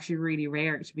it's actually really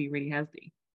rare to be really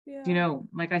healthy. Do you Yeah. know?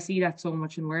 Like I see that so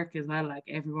much in work as well. Like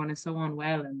everyone is so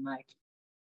unwell, and like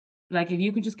if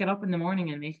you could just get up in the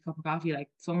morning and make a cup of coffee, like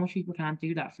so much people can't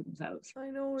do that for themselves. I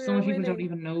know So you're much people don't winning.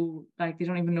 even know, like they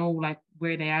don't even know like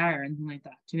where they are or anything like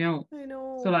that, you know? I So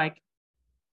know. like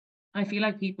I feel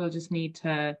like people just need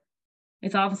to,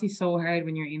 it's obviously so hard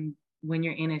when you're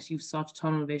in it, you've such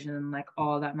tunnel vision, and like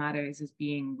all that matters is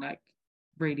being like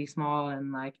really small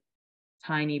and like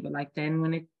tiny. But like then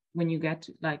when you get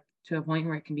to, like to a point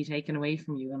where it can be taken away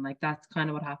from you, and like that's kind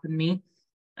of what happened to me.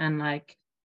 And like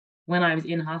when I was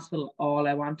in hospital, all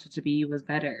I wanted to be was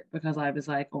better, because I was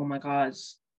like, oh my God,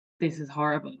 this is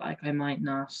horrible. Like I might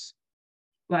not,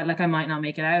 like I might not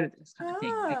make it out of this kind of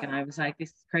thing. Like, and Ah, I was like, this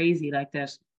is crazy. Like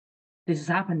that, this has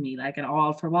happened to me. Like, and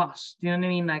all for what? Do you know what I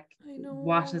mean? Like, I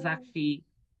what has know. actually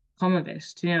come of it?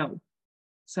 Do you know?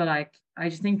 So like, I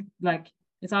just think like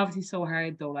it's obviously so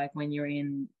hard though. Like when you're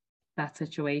in that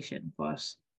situation, but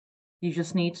you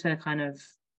just need to kind of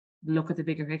look at the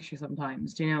bigger picture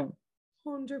sometimes. Do you know?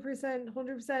 100%,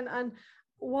 100%. And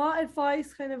what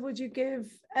advice kind of would you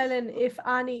give, Ellen, if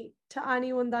any, to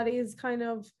anyone that is kind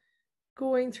of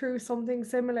going through something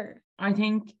similar? I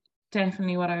think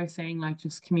definitely what I was saying, like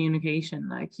just communication.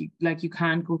 Like you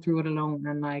can't go through it alone,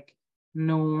 and like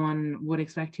no one would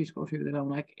expect you to go through it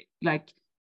alone. Like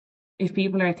if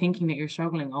people are thinking that you're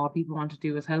struggling, all people want to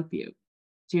do is help you.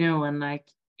 Do you know? And like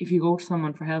if you go to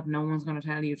someone for help, no one's gonna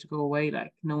tell you to go away.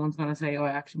 Like no one's gonna say, oh,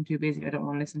 actually I'm too busy, I don't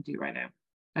want to listen to you right now.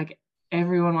 Like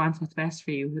everyone wants what's best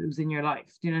for you who's in your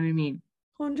life. Do you know what I mean?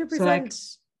 So like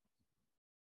 100%.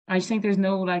 I just think there's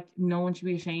no one should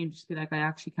be ashamed to be like, I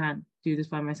actually can't do this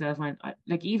by myself.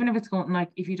 Like even if it's going, like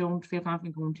if you don't feel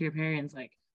confident going to your parents,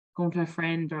 like going to a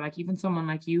friend, or like even someone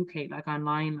like you, Kate, like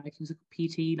online, like who's a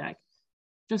PT, like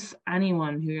just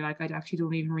anyone who you're like, I actually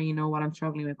don't even really know what I'm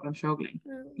struggling with, but I'm struggling.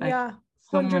 Like Yeah,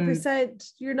 someone,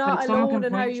 100%. You're like if not someone alone can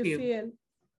in how point you you, feel.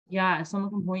 yeah, if someone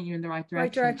can point you in the right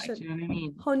Right direction, like, do direction. you know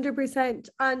what I mean? 100%.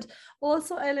 And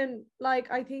also, Ellen, like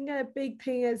I think a big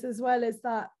thing is as well is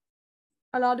that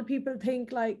a lot of people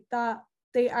think like that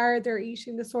they are their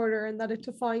eating disorder and that it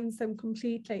defines them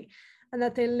completely and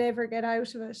that they'll never get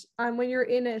out of it. And when you're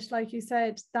in it, like you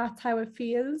said, that's how it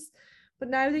feels. But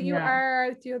now that you Yeah. are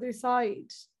out the other side,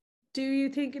 do you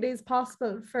think it is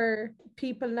possible for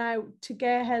people now to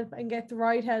get help and get the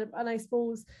right help? And I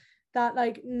suppose that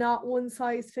like not one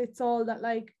size fits all, that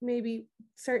like maybe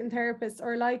certain therapists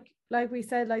or like we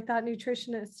said, like that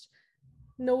nutritionist,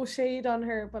 no shade on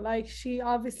her, but like she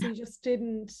obviously just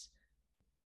didn't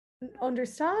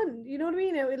understand, you know what I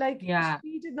mean? Like Yeah.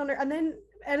 she didn't under, and then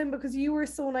Ellen, because you were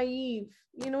so naive.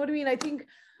 You know what I mean? I think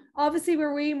obviously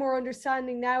we're way more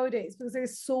understanding nowadays because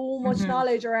there's so much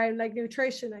knowledge around like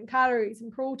nutrition and calories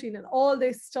and protein and all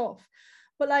this stuff.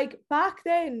 But like back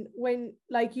then when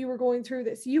like you were going through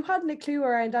this, you hadn't a clue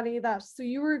around any of that. So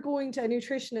you were going to a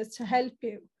nutritionist to help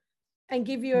you and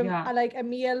give you a like a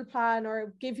meal plan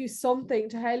or give you something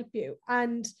to help you.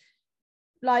 And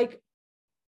like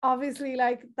obviously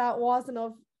like that wasn't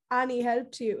of any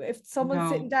help to you. If someone's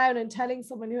sitting down and telling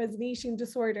someone who has an eating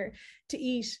disorder to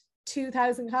eat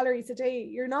 2,000 calories a day,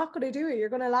 you're not going to do it. You're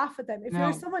going to laugh at them. If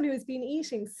you're someone who has been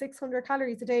eating 600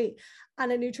 calories a day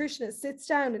and a nutritionist sits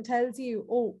down and tells you,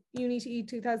 oh, you need to eat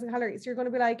 2,000 calories, you're going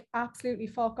to be like, absolutely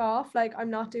fuck off. Like, I'm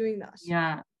not doing that.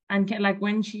 Yeah. And like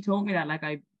when she told me that, like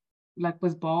I like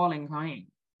was bawling, crying.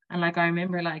 And like I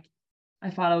remember like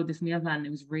I followed this meal plan. It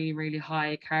was really, really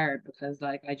high carb because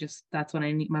like that's what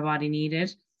my body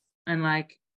needed. And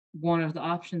like one of the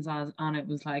options on it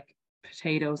was like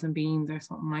potatoes and beans or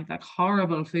something like that.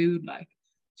 Horrible food, like,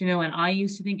 you know. And I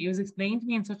used to think it was explained to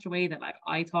me in such a way that like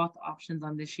I thought the options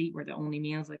on this sheet were the only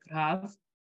meals I could have.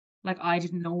 Like I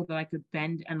didn't know that I could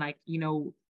bend and like, you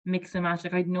know, mix and match.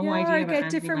 Like I had no idea about get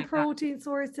anything different like protein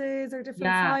sources or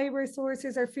different fiber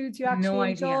sources or foods you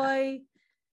actually enjoy.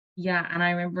 Yeah, and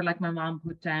I remember like my mom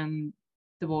put down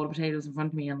the bowl of potatoes in front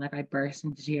of me and like I burst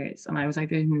into tears and I was like,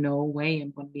 there's no way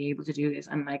I'm going to be able to do this.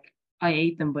 And like I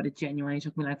ate them, but it genuinely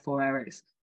took me like 4 hours.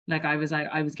 Like I was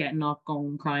getting up,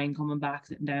 going, crying, coming back,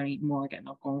 sitting down, eating more, getting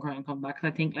up, going, crying, coming back.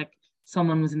 'Cause I think like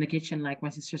someone was in the kitchen, like my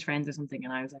sister's friends or something,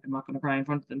 and I was like, I'm not going to cry in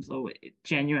front of them. So it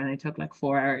genuinely took like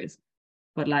 4 hours.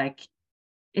 But like,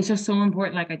 it's just so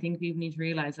important. Like I think people need to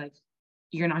realize like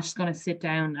you're not just going to sit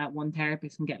down at one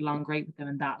therapist and get along great with them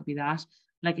and that'll be that.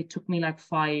 Like it took me like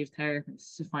 5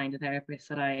 therapists to find a therapist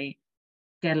that I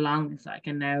get along with, like,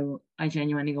 and now I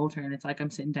genuinely go to her and it's like I'm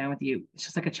sitting down with you. It's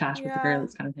just like a chat with the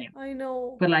girls kind of thing. I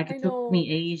know. But like it took me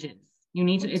ages. You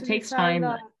need to, it takes time.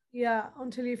 Like,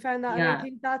 until you found that. And I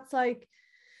think that's like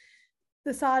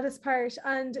the saddest part.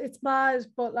 And it's mad,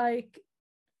 but like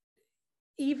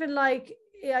even like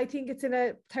I think it's in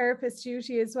a therapist's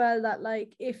duty as well that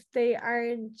like if they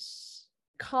aren't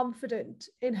confident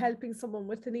in helping someone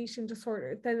with an eating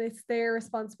disorder, then it's their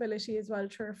responsibility as well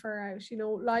to refer out. You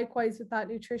know, likewise with that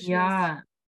nutritionist.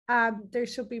 There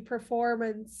should be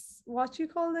performance, what do you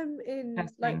call them in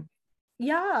testing.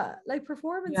 like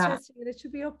performance testing, and it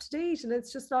should be up to date, and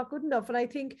it's just not good enough. And I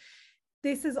think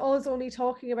this is us only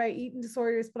talking about eating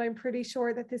disorders, but I'm pretty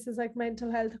sure that this is like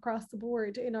mental health across the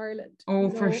board in Ireland. Oh,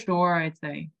 for sure, I'd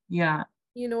say. Yeah.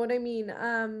 You know what I mean?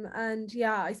 And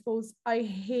yeah, I suppose I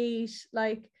hate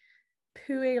like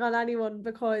pooing on anyone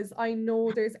because I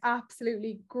know there's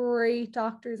absolutely great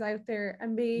doctors out there,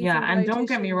 amazing. Yeah, and don't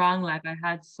get me wrong, like I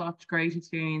had such great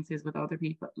experiences with other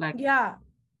people. Like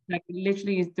like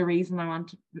literally the reason I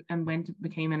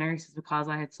became a nurse is because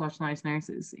I had such nice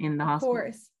nurses in the hospital.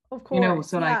 Of course. You know,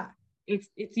 so like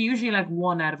it's usually like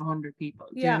 1 out of 100 people.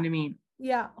 Do you know what I mean?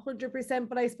 Yeah, 100%.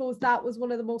 But I suppose that was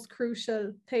one of the most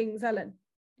crucial things, Ellen,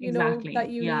 you know, that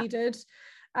you needed.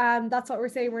 That's what we're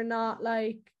saying. We're not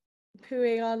like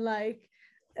pooing on like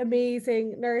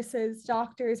amazing nurses,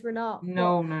 doctors. We're not.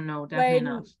 No, definitely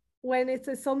not. When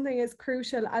it's something as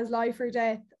crucial as life or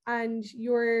death and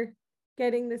you're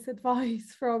getting this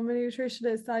advice from a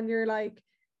nutritionist and you're like,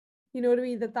 you know what I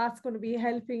mean, that's going to be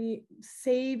helping you,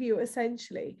 save you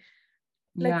essentially.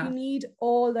 Like you need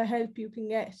all the help you can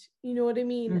get, you know what I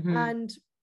mean? And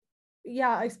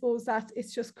I suppose that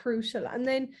it's just crucial. And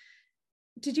then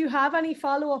did you have any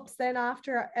follow-ups then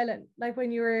after, Ellen, like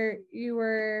when you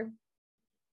were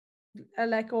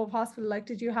let go of hospital? Like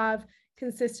did you have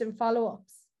consistent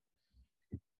follow-ups?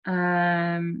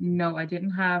 No, I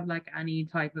didn't have like any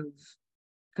type of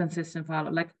consistent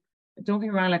follow-up. Like don't get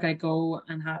me wrong, like I go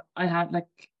and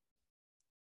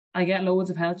I get loads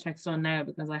of health checks done now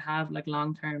because I have like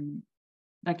long-term,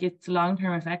 like it's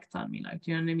long-term effects on me, like,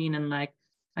 do you know what I mean? And like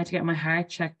I had to get my heart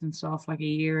checked and stuff like a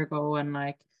year ago, and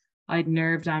like I had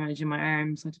nerve damage in my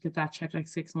arms, so I had to get that checked like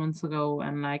 6 months ago.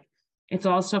 And like it's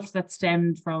all stuff that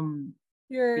stemmed from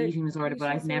your eating disorder, but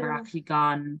I've never actually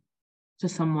gone to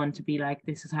someone to be like,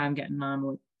 this is how I'm getting on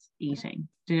with eating,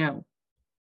 do you know?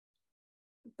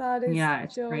 That is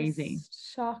it's crazy,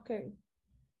 shocking.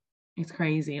 It's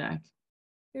crazy, like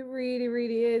it really,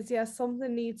 really is. Yeah,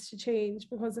 something needs to change,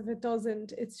 because if it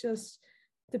doesn't, it's just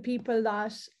the people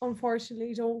that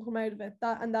unfortunately don't come out of it.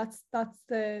 That's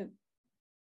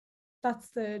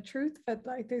the truth of it.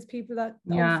 Like there's people that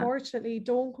unfortunately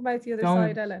don't come out the other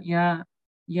side, Ellen.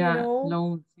 You know?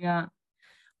 Loads.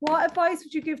 What advice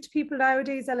would you give to people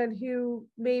nowadays, Ellen, who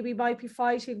maybe might be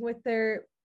fighting with their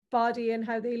body and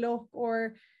how they look,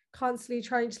 or constantly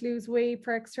trying to lose weight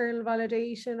for external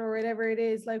validation or whatever it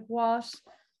is, like what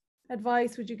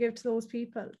advice would you give to those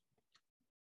people?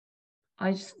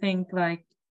 I just think like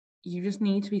you just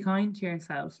need to be kind to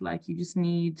yourself. Like you just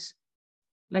need,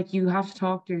 like you have to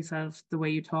talk to yourself the way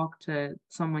you talk to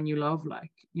someone you love.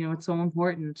 Like, you know, it's so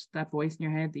important, that voice in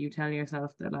your head that you tell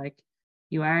yourself that like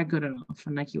you are good enough,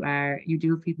 and like you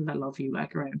do have people that love you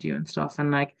like around you and stuff.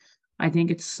 And like I think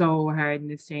it's so hard in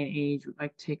this day and age with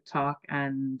like TikTok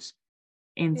and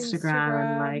Instagram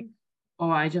and like,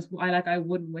 Instagram. oh, I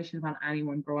wouldn't wish it upon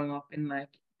anyone growing up in like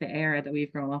the era that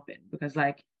we've grown up in, because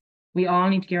like we all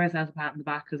need to give ourselves a pat on the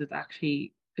back, because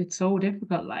it's so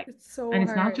difficult, like, It's so and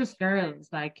it's not hard. just girls.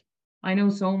 Like I know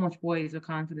so much boys with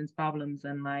confidence problems,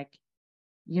 and like,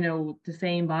 you know, the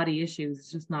same body issues.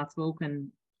 It's just not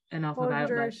spoken enough about,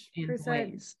 like in 100%.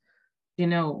 ways, you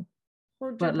know.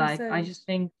 But like I 100%. just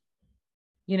think,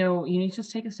 you know, you need to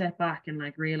just take a step back and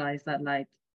like realize that like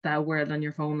that world on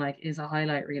your phone like is a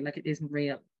highlight reel, like it isn't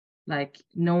real. Like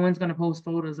no one's gonna post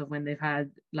photos of when they've had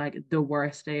like the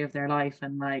worst day of their life,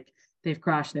 and like they've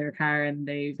crashed their car, and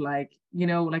they've like, you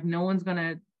know, like no one's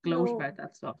gonna gloat No, about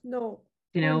that stuff, no,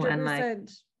 you know. And like,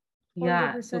 100%.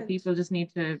 yeah, so 100%. people just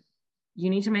need to, you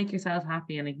need to make yourself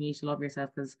happy, and like, you need to love yourself,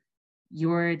 because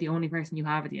you're the only person you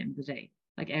have at the end of the day.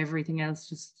 Like everything else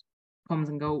just comes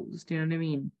and goes. Do you know what I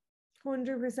mean?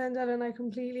 100%, and I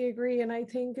completely agree. And I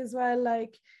think as well,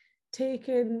 like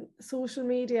taking social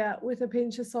media with a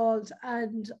pinch of salt,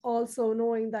 and also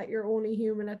knowing that you're only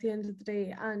human at the end of the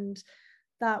day, and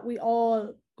that we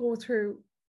all go through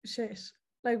shit.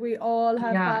 Like we all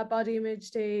have Yeah, bad body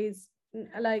image days.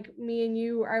 Like me and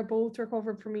you are both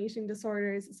recovered from eating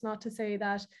disorders. It's not to say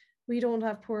that we don't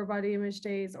have poor body image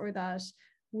days, or that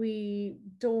we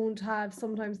don't have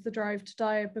sometimes the drive to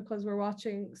diet because we're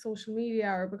watching social media,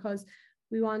 or because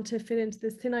we want to fit into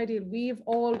this thin ideal. We've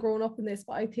all grown up in this,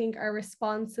 but I think our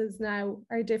responses now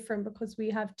are different because we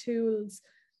have tools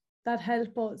that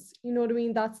help us. You know what I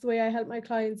mean? That's the way I help my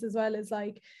clients as well, is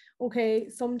like, okay,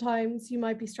 sometimes you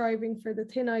might be striving for the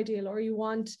thin ideal, or you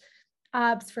want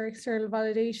abs for external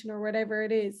validation, or whatever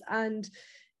it is. And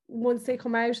once they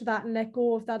come out of that and let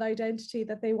go of that identity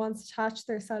that they once attached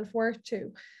their self-worth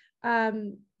to,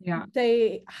 yeah,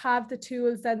 they have the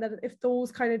tools then, that if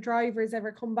those kind of drivers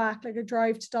ever come back, like a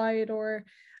drive to diet or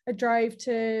a drive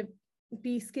to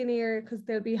be skinnier because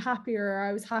they'll be happier, or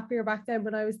I was happier back then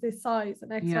when I was this size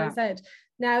and yeah, XYZ.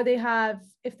 Now they have,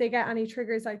 if they get any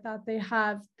triggers like that, they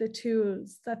have the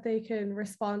tools that they can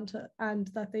respond to, and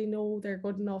that they know they're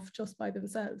good enough just by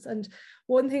themselves. And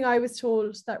one thing I was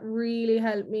told that really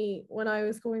helped me when I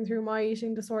was going through my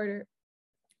eating disorder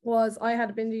was, I had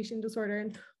a binge eating disorder,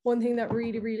 and one thing that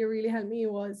really, really, really helped me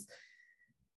was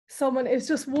it's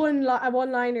just a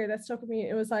one-liner that stuck with me.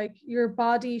 It was like, your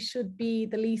body should be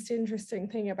the least interesting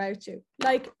thing about you.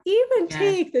 Like, even yes,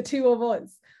 take the two of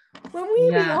us, when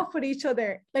we meet yeah. up with each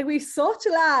other, like we've such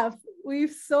a laugh,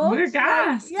 we've such We're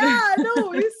gassed. yeah, no,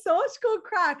 we've such good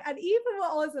crack. And even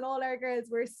with us and all our girls,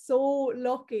 we're so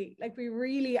lucky. Like we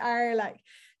really are. Like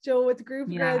Joe, with the group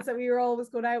of Yeah, girls that we were always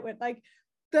going out with, like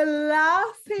the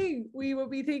last thing we will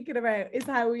be thinking about is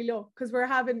how we look, because we're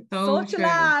having so such a true.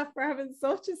 laugh, we're having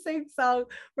such a sing song,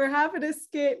 we're having a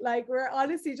skit, like we're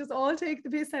honestly just all take the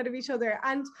piss out of each other,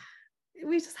 and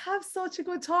we just have such a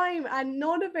good time, and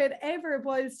none of it ever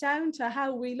boils down to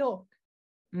how we look.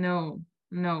 No,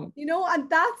 no, You know, and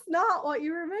that's not what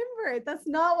you remember. That's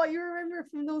not what you remember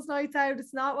from those nights out.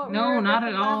 It's not what we no, remember not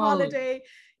at from that all. holiday.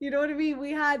 You know what I mean?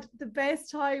 We had the best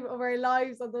time of our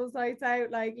lives on those nights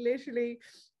out, like literally.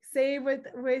 Same with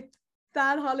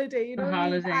that holiday, you The know what I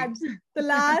mean? And holidays the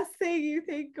last thing you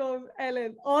think of,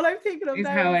 Ellen, all I'm thinking of is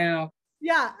now how is, I look.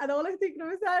 yeah, and all I'm thinking of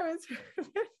now is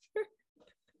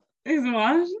Is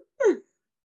what?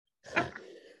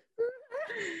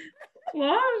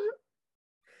 What?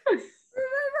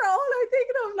 remember, all I was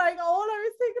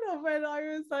thinking of when I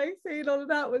was like saying all of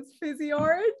that was fizzy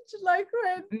orange. Like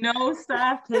when No,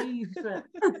 stop, please.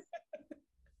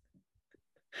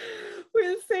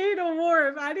 we'll say no more.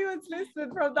 If anyone's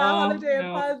listening from that Oh holiday in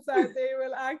no, Panza, they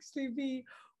will actually be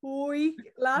weak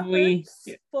laughing. we.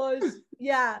 But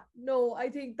yeah, no, I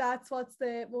think that's what's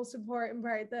the most important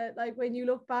part, that like when you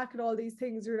look back at all these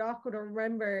things, you're not going to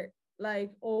remember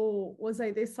like, oh, was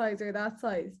I this size or that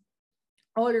size?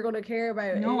 All you're going to care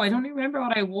about No, is, I don't even remember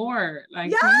what I wore.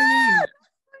 Like, yeah, do you know what I mean?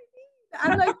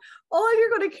 and like all you're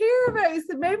going to care about is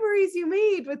the memories you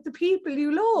made with the people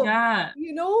you love, Yeah,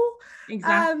 you know.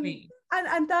 um exactly.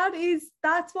 and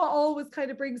that's what always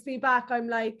kind of brings me back. I'm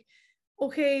like,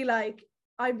 okay, like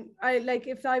I like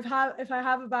if I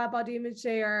have a bad body image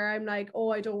day, or I'm like,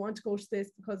 oh, I don't want to go to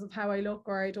this because of how I look,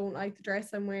 or I don't like the dress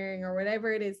I'm wearing, or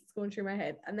whatever it is that's going through my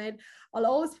head. And then I'll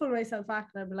always pull myself back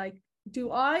and I'll be like,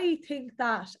 do I think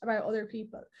that about other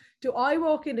people? Do I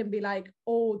walk in and be like,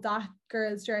 oh, that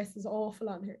girl's dress is awful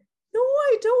on her? No,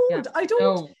 I don't. I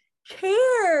don't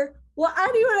care what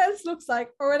anyone else looks like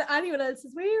or what anyone else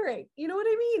is wearing. You know what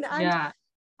I mean? And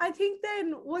I think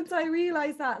then once I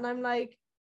realize that, and I'm like,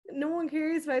 no one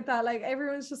cares about that, like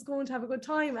everyone's just going to have a good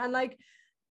time, and like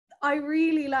I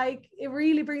really like it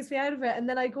really brings me out of it, and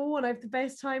then I go and I have the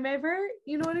best time ever,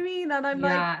 you know what I mean? And I'm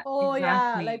like, oh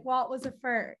exactly. Yeah, like what was it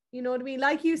for, you know what I mean?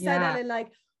 Like you said, Ellen,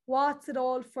 like what's it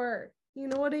all for, you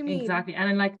know what I mean? Exactly. And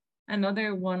then like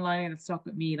another one line that stuck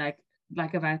with me like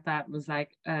about that was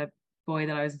like a boy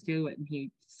that I was in school with, and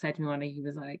he said to me one day, he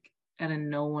was like, Ellen,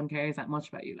 no one cares that much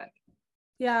about you, like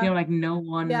you know, like no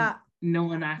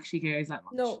one actually cares that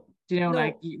much. No. Do you know,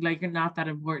 like you're not that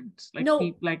important.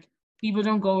 Like people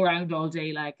don't go around all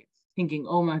day like thinking,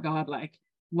 oh my God, like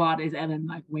what is Ellen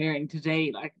like wearing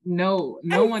today? Like no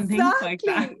one thinks like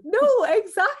that. No,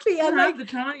 exactly. And like the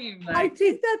time. Like, I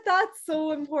think that's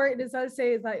so important, as I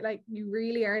say, is like you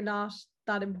really are not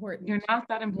that important. You're not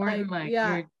that important. Like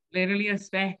you're literally a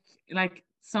speck. Like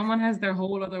someone has their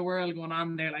whole other world going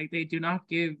on there. Like they do not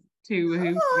give two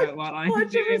hoots about what I'm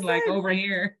 100%. Doing like over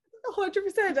here.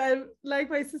 100%. And like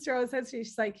my sister always says to me,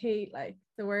 she's like, hey, like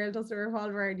the world doesn't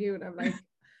revolve around you. And I'm like,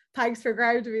 thanks for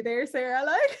grounding me there, Sarah.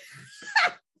 Like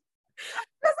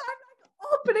because I'm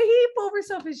like up in a heap over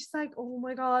stuff, and she's like, oh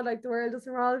my God, like the world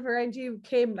doesn't revolve around you,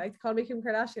 Kim, like call me Kim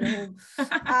Kardashian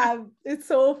at home. It's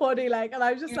so funny, like, and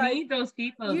I'm just you need those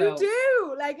people you though.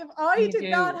 Do like if I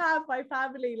did not have my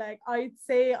family, like I'd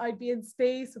say I'd be in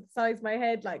space with the size of my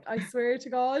head, like I swear to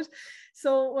God.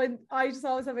 So when I just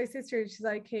always have my sister, and she's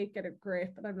like, Kate, get a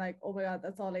grip, and I'm like, oh my God,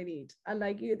 that's all I need. And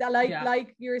like you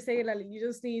like you were saying, like, you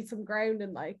just need some ground,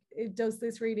 and like, does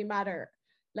this really matter?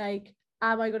 Like,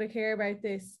 am I going to care about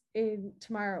this in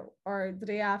tomorrow or the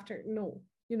day after? No.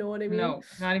 You know what I mean? No,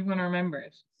 not even going to remember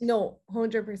it. No,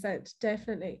 100%,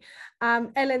 definitely.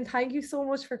 Ellen, thank you so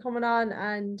much for coming on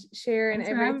and sharing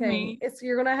everything.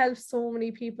 You're going to help so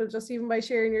many people just even by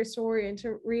sharing your story, and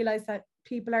to realize that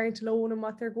people aren't alone in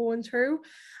what they're going through.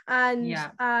 And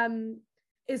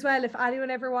as well, if anyone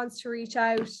ever wants to reach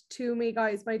out to me,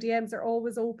 guys, my DMs are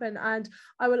always open, and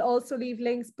I will also leave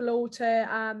links below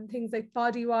to things like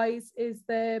Bodywise is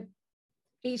the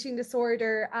eating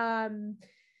disorder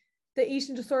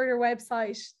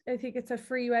website. I think it's a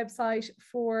free website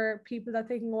for people that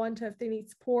they can go on to if they need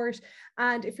support.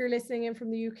 And if you're listening in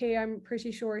from the UK, I'm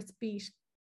pretty sure it's Beat.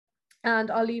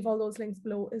 And I'll leave all those links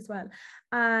below as well.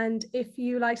 And if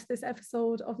you liked this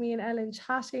episode of me and Ellen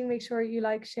chatting, make sure you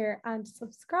like, share, and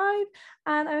subscribe.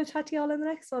 And I will chat to you all in the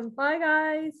next one. Bye,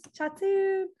 guys. Chat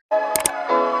soon.